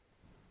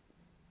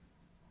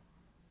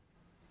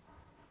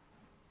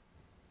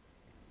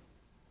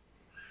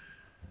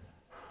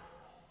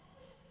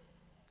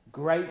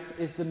 Great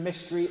is the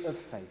mystery of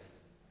faith.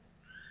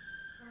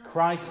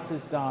 Christ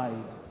has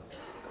died.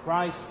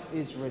 Christ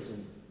is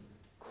risen.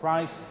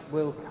 Christ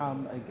will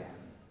come again.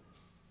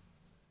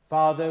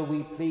 Father,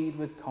 we plead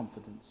with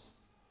confidence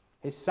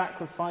his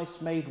sacrifice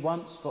made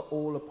once for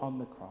all upon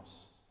the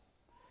cross.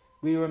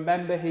 We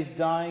remember his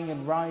dying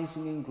and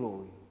rising in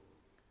glory,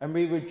 and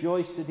we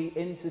rejoice that he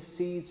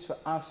intercedes for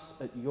us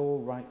at your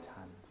right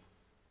hand.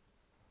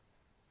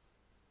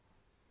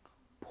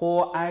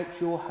 Pour out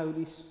your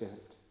Holy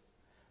Spirit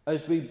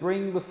as we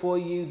bring before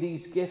you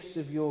these gifts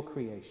of your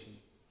creation.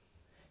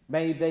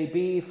 May they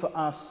be for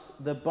us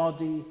the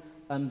body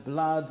and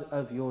blood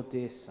of your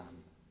dear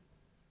Son.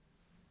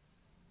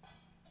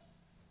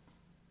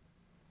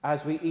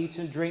 As we eat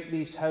and drink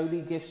these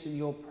holy gifts in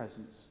your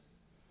presence,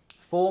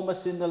 form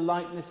us in the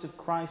likeness of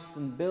Christ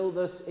and build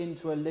us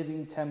into a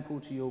living temple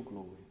to your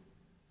glory.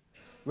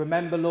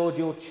 Remember, Lord,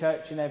 your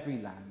church in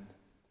every land.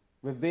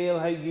 Reveal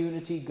her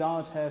unity,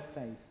 guard her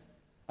faith,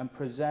 and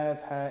preserve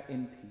her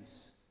in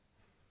peace.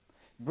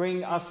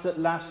 Bring us at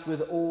last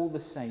with all the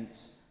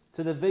saints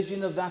to the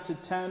vision of that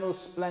eternal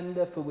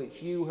splendour for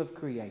which you have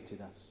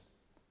created us,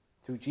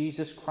 through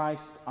Jesus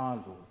Christ our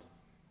Lord,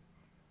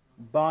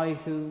 by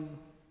whom,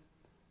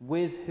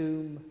 with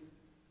whom,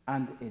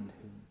 and in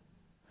whom,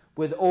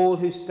 with all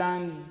who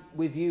stand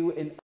with you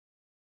in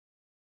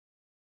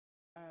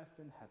earth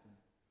and heaven,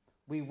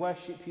 we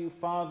worship you,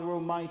 Father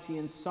Almighty,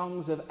 in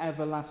songs of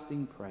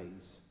everlasting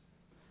praise.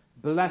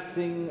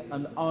 Blessing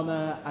and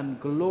honour and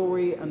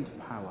glory and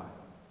power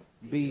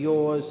be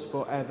yours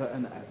forever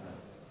and ever.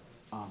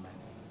 Amen.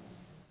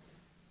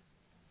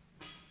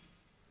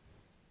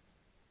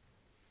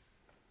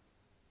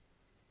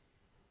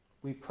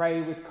 We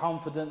pray with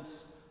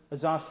confidence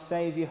as our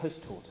Saviour has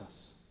taught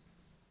us.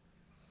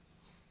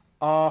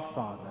 Our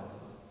Father,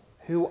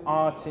 who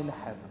art in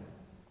heaven,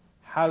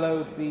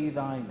 hallowed be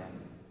thy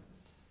name.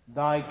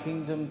 Thy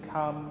kingdom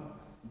come,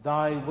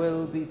 thy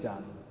will be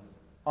done,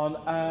 on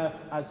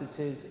earth as it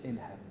is in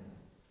heaven.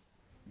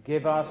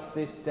 Give us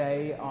this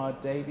day our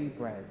daily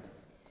bread,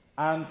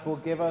 and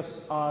forgive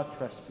us our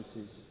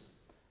trespasses,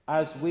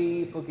 as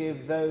we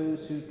forgive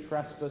those who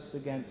trespass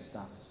against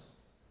us.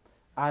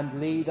 And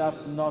lead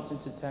us not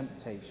into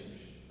temptation,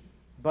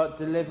 but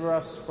deliver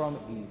us from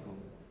evil.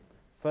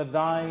 For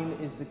thine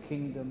is the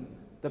kingdom,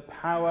 the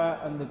power,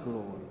 and the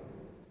glory,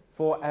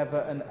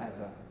 forever and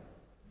ever.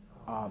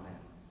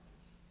 Amen.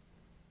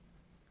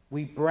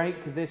 We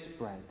break this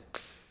bread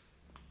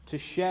to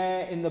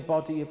share in the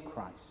body of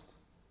Christ.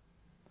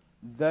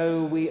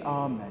 Though we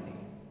are many,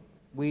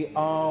 we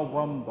are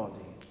one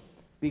body,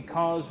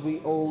 because we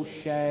all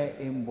share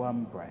in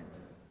one bread.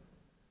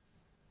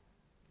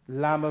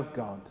 Lamb of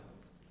God,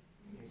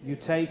 you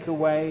take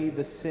away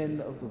the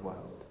sin of the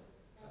world.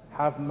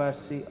 Have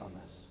mercy on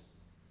us.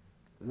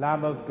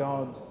 Lamb of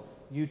God,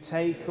 you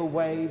take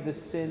away the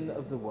sin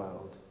of the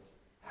world.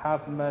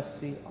 Have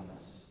mercy on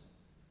us.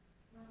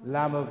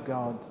 Lamb of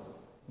God,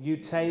 you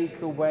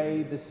take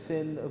away the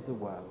sin of the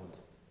world.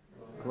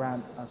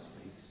 Grant us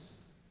peace.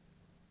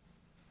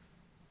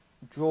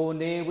 Draw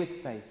near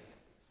with faith.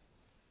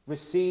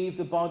 Receive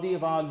the body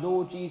of our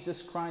Lord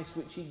Jesus Christ,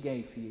 which he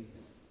gave for you,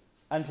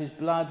 and his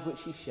blood,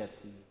 which he shed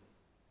for you.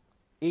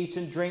 Eat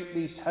and drink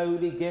these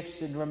holy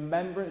gifts in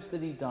remembrance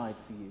that he died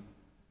for you,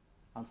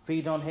 and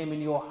feed on him in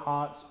your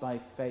hearts by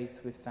faith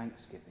with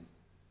thanksgiving.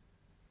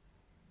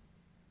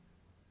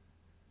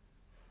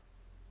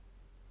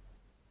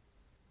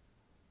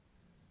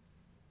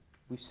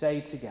 We say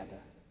together,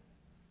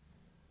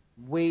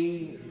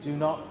 we do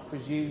not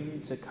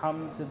presume to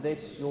come to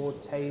this your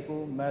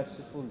table,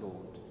 merciful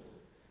Lord,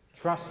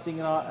 trusting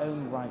in our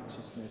own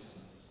righteousness,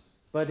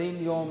 but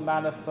in your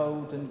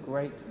manifold and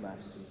great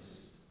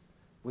mercies.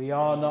 We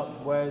are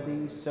not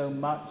worthy so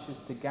much as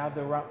to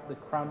gather up the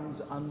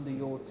crumbs under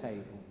your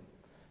table,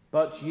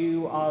 but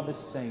you are the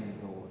same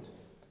Lord,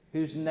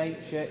 whose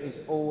nature is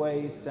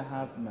always to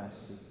have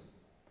mercy.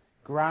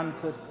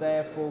 Grant us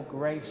therefore,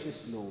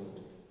 gracious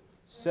Lord,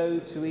 so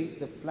to eat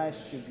the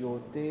flesh of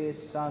your dear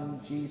Son,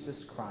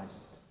 Jesus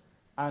Christ,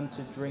 and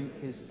to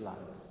drink his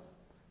blood,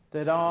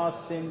 that our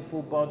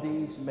sinful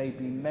bodies may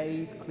be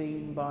made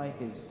clean by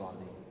his body,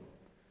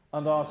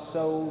 and our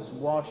souls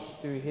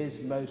washed through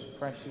his most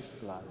precious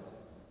blood,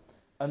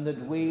 and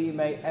that we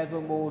may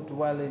evermore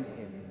dwell in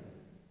him,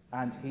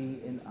 and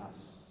he in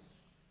us.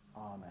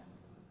 Amen.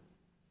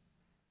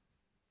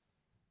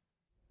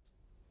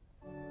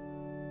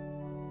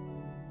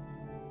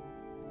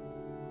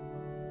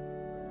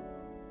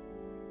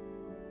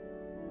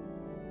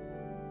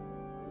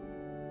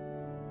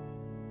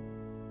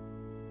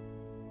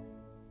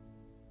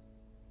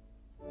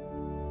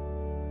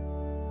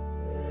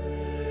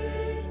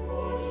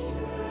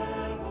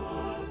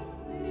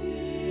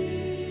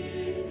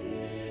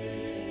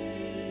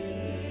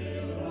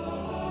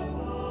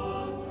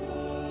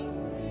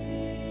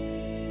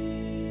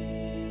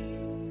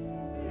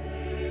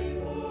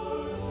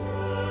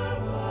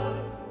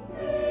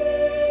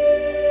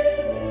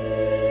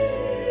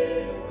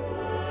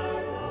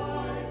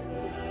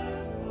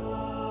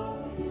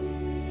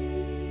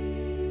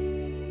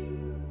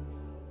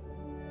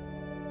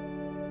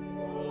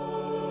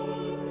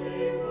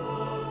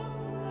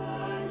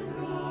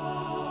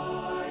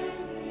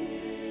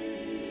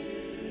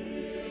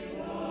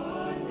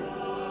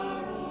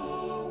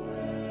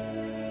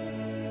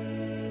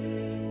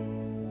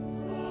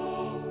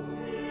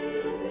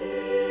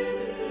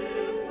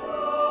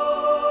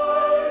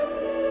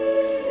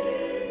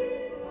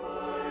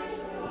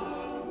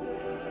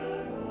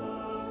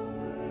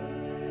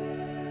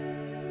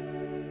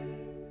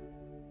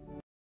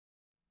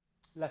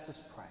 Let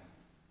us pray.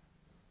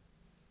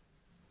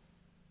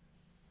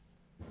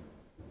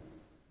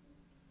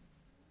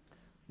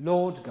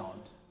 Lord God,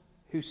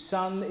 whose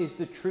Son is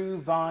the true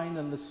vine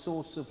and the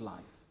source of life,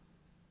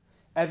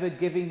 ever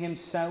giving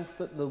himself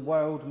that the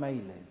world may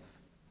live,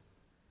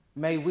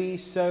 may we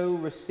so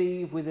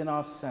receive within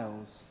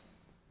ourselves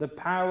the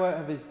power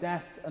of his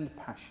death and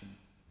passion,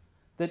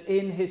 that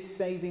in his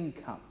saving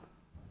cup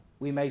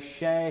we may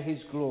share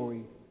his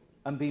glory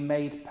and be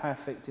made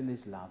perfect in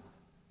his love.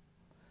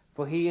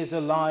 For he is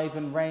alive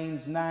and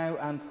reigns now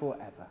and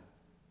forever.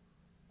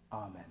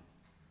 Amen.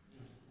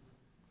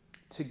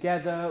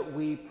 Together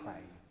we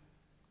pray.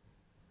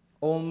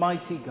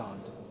 Almighty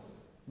God,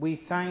 we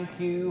thank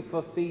you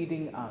for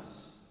feeding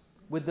us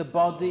with the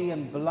body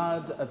and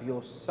blood of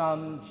your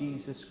Son,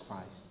 Jesus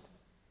Christ.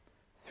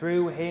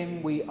 Through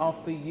him we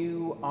offer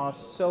you our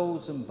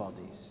souls and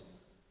bodies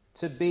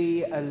to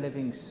be a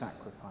living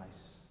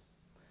sacrifice.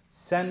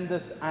 Send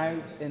us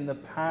out in the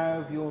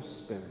power of your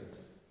Spirit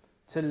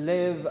to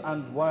live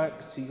and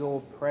work to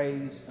your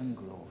praise and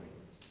glory.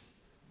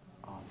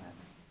 Amen.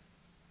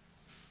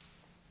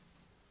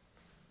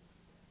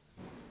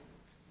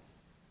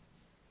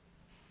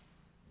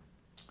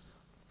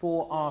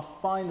 For our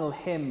final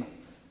hymn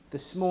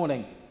this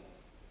morning,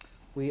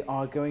 we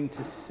are going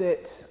to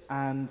sit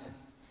and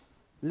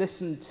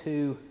listen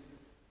to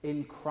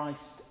In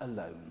Christ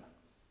Alone.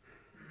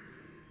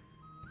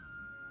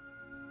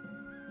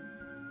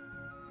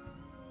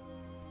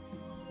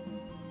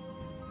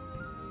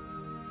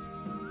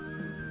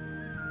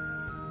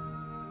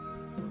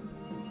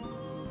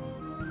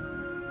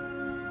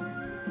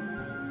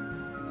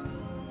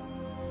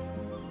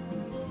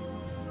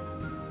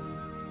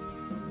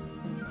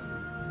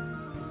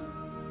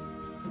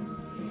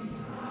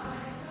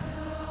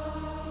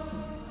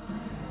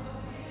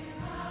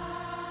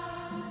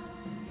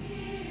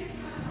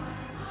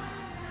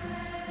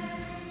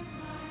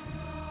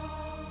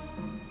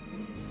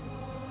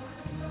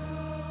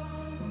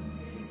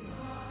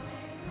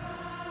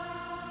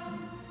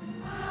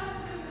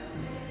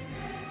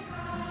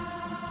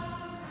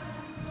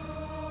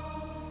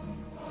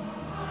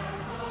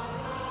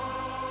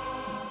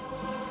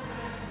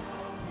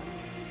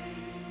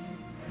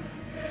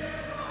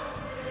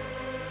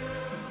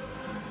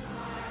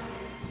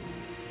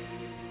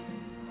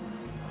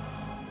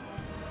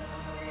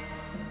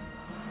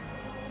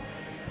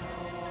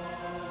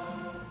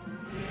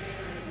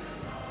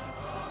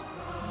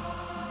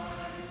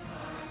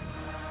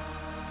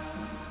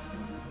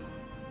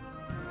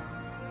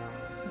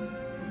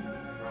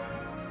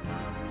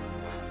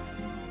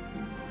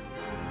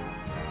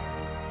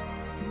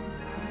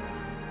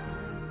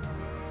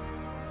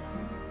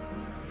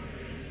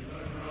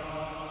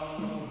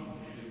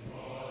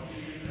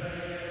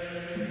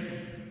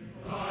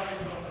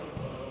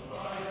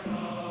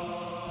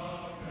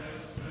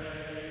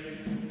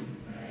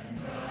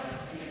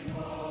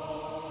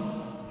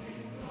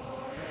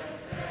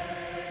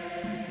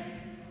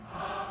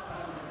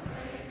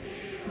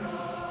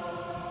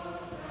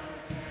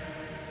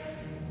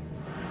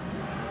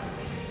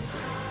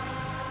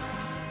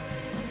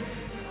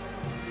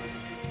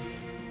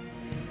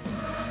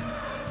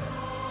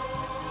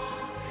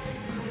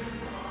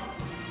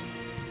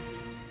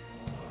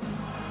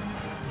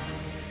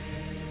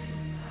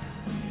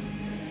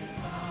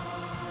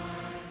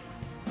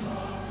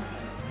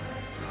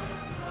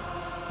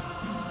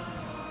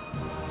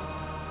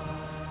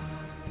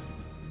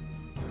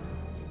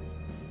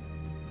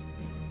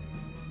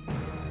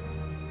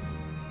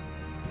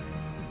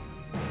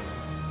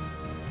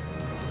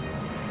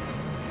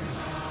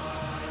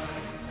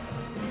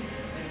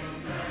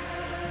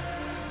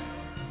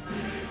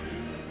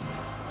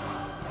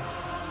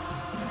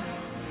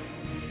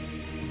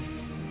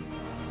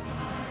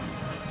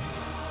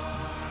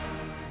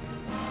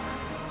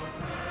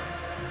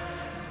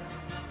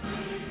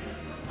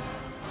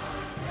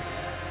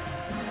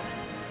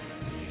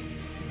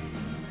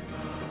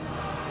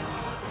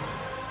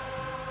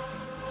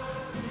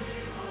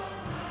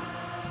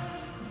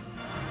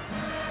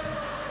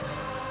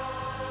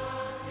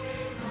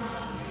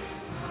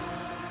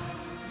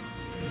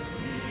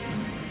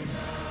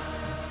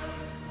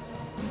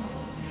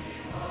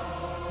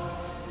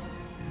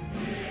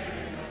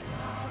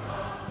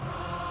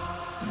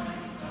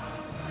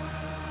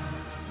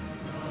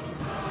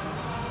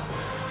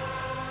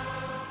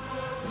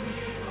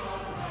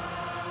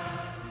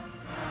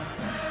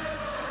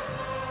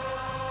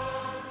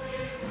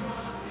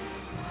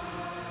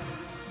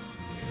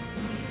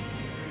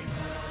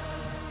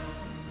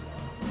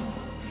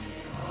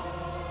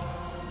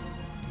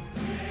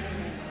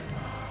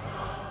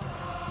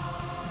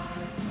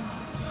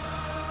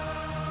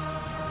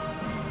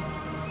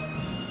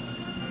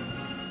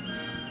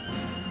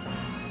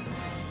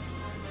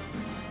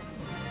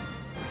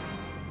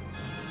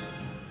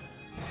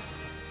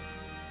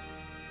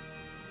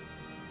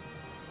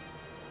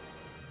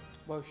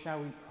 Well, shall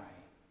we pray?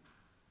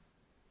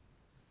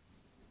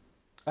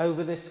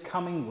 Over this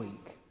coming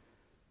week,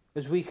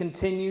 as we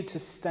continue to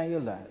stay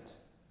alert,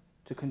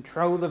 to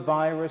control the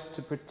virus,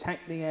 to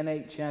protect the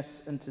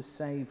NHS and to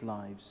save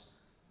lives,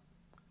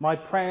 my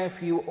prayer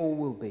for you all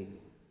will be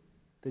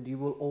that you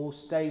will all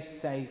stay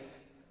safe,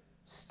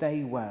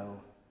 stay well,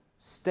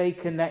 stay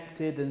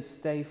connected and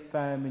stay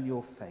firm in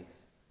your faith.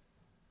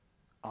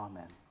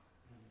 Amen.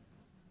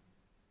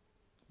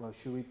 Well,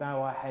 shall we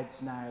bow our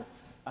heads now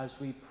as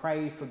we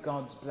pray for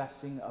God's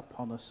blessing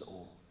upon us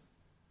all?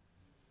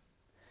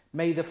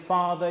 May the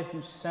Father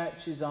who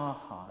searches our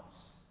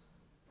hearts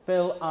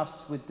fill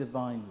us with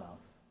divine love.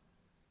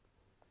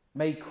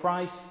 May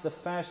Christ, the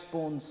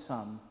firstborn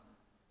Son,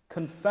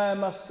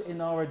 confirm us in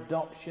our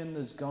adoption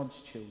as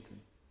God's children.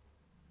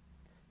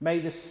 May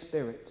the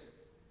Spirit,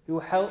 who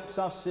helps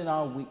us in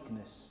our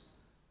weakness,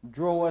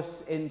 draw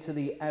us into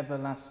the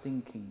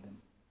everlasting kingdom.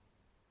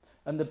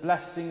 And the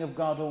blessing of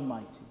God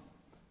Almighty,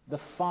 the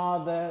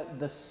Father,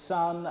 the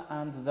Son,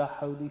 and the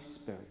Holy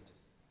Spirit,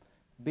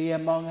 be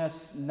among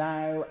us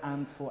now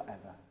and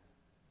forever.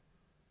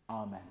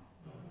 Amen.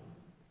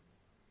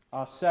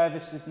 Our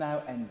service is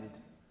now ended.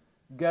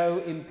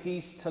 Go in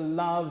peace to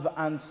love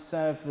and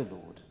serve the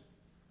Lord.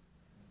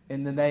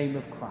 In the name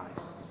of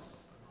Christ.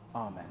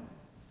 Amen.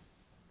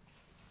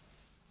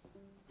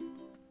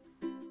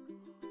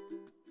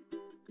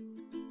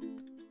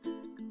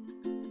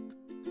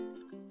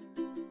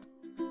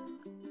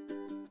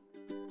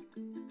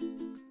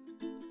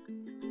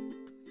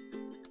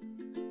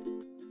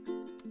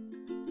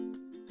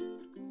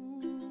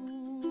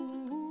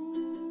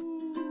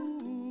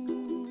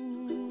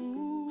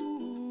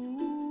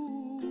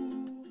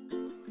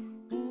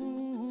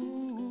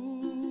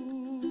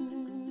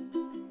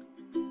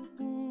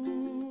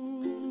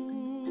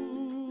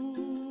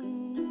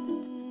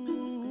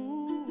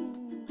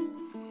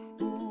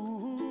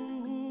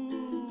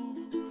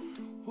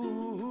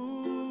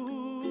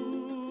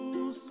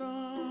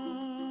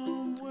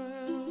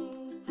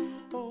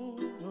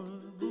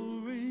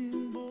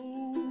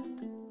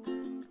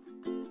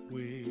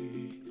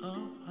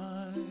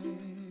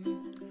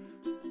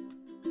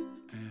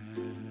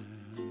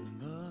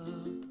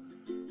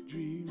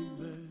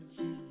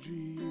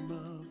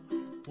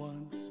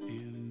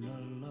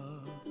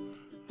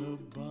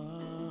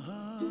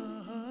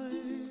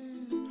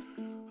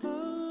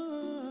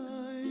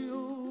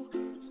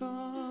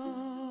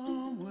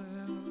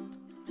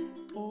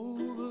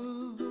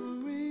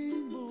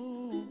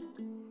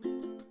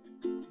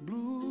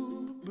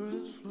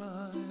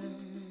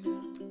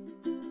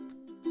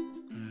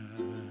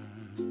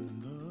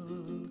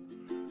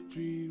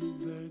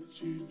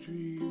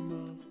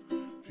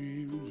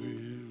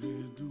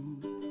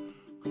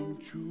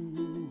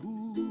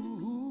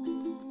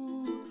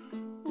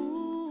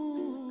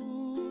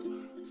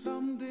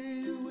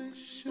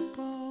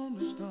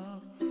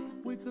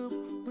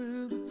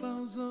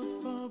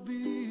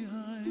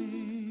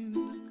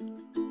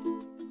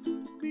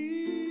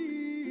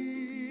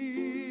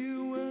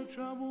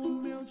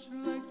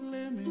 Like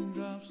lemon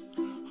drops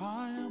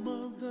high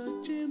above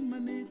the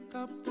chimney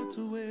top. That's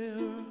where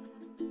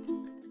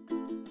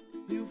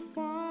you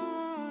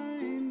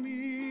find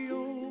me,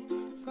 oh,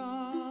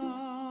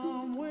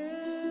 somewhere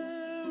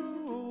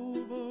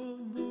over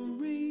the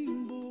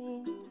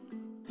rainbow.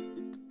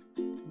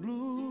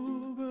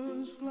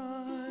 Bluebirds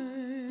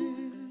fly,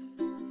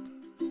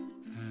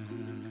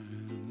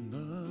 and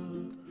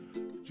the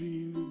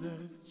dreams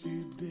that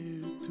you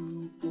dare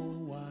to,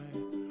 oh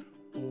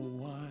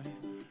why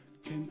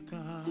can't I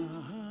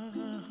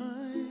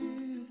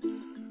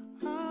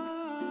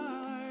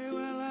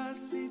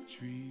see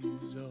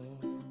trees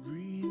of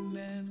green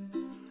and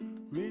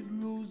red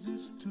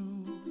roses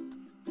too.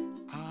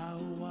 I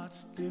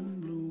watch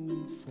them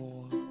bloom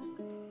for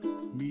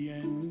me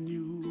and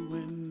you,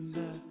 and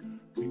I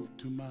think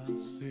to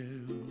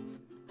myself,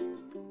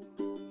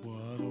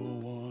 what a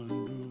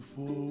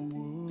wonderful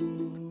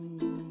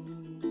world.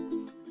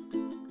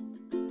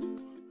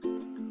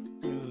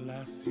 Well,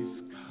 I see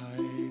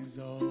skies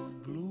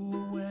of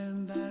blue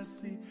and I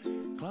see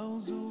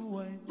clouds of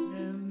white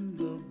and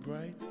the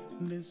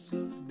brightness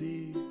of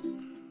day.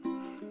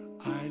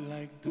 I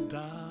like the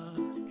dark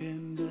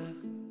and I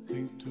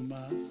think to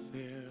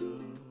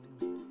myself,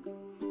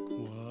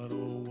 what a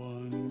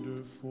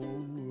wonderful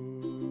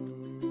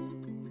world.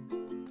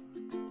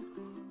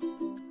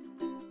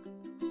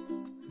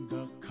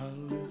 The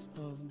colors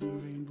of the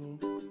rainbow,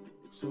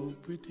 so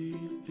pretty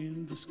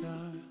in the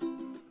sky,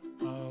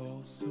 are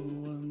also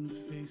on the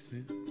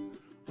faces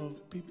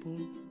of people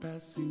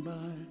passing by.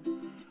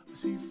 I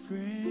see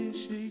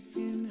friends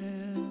shaking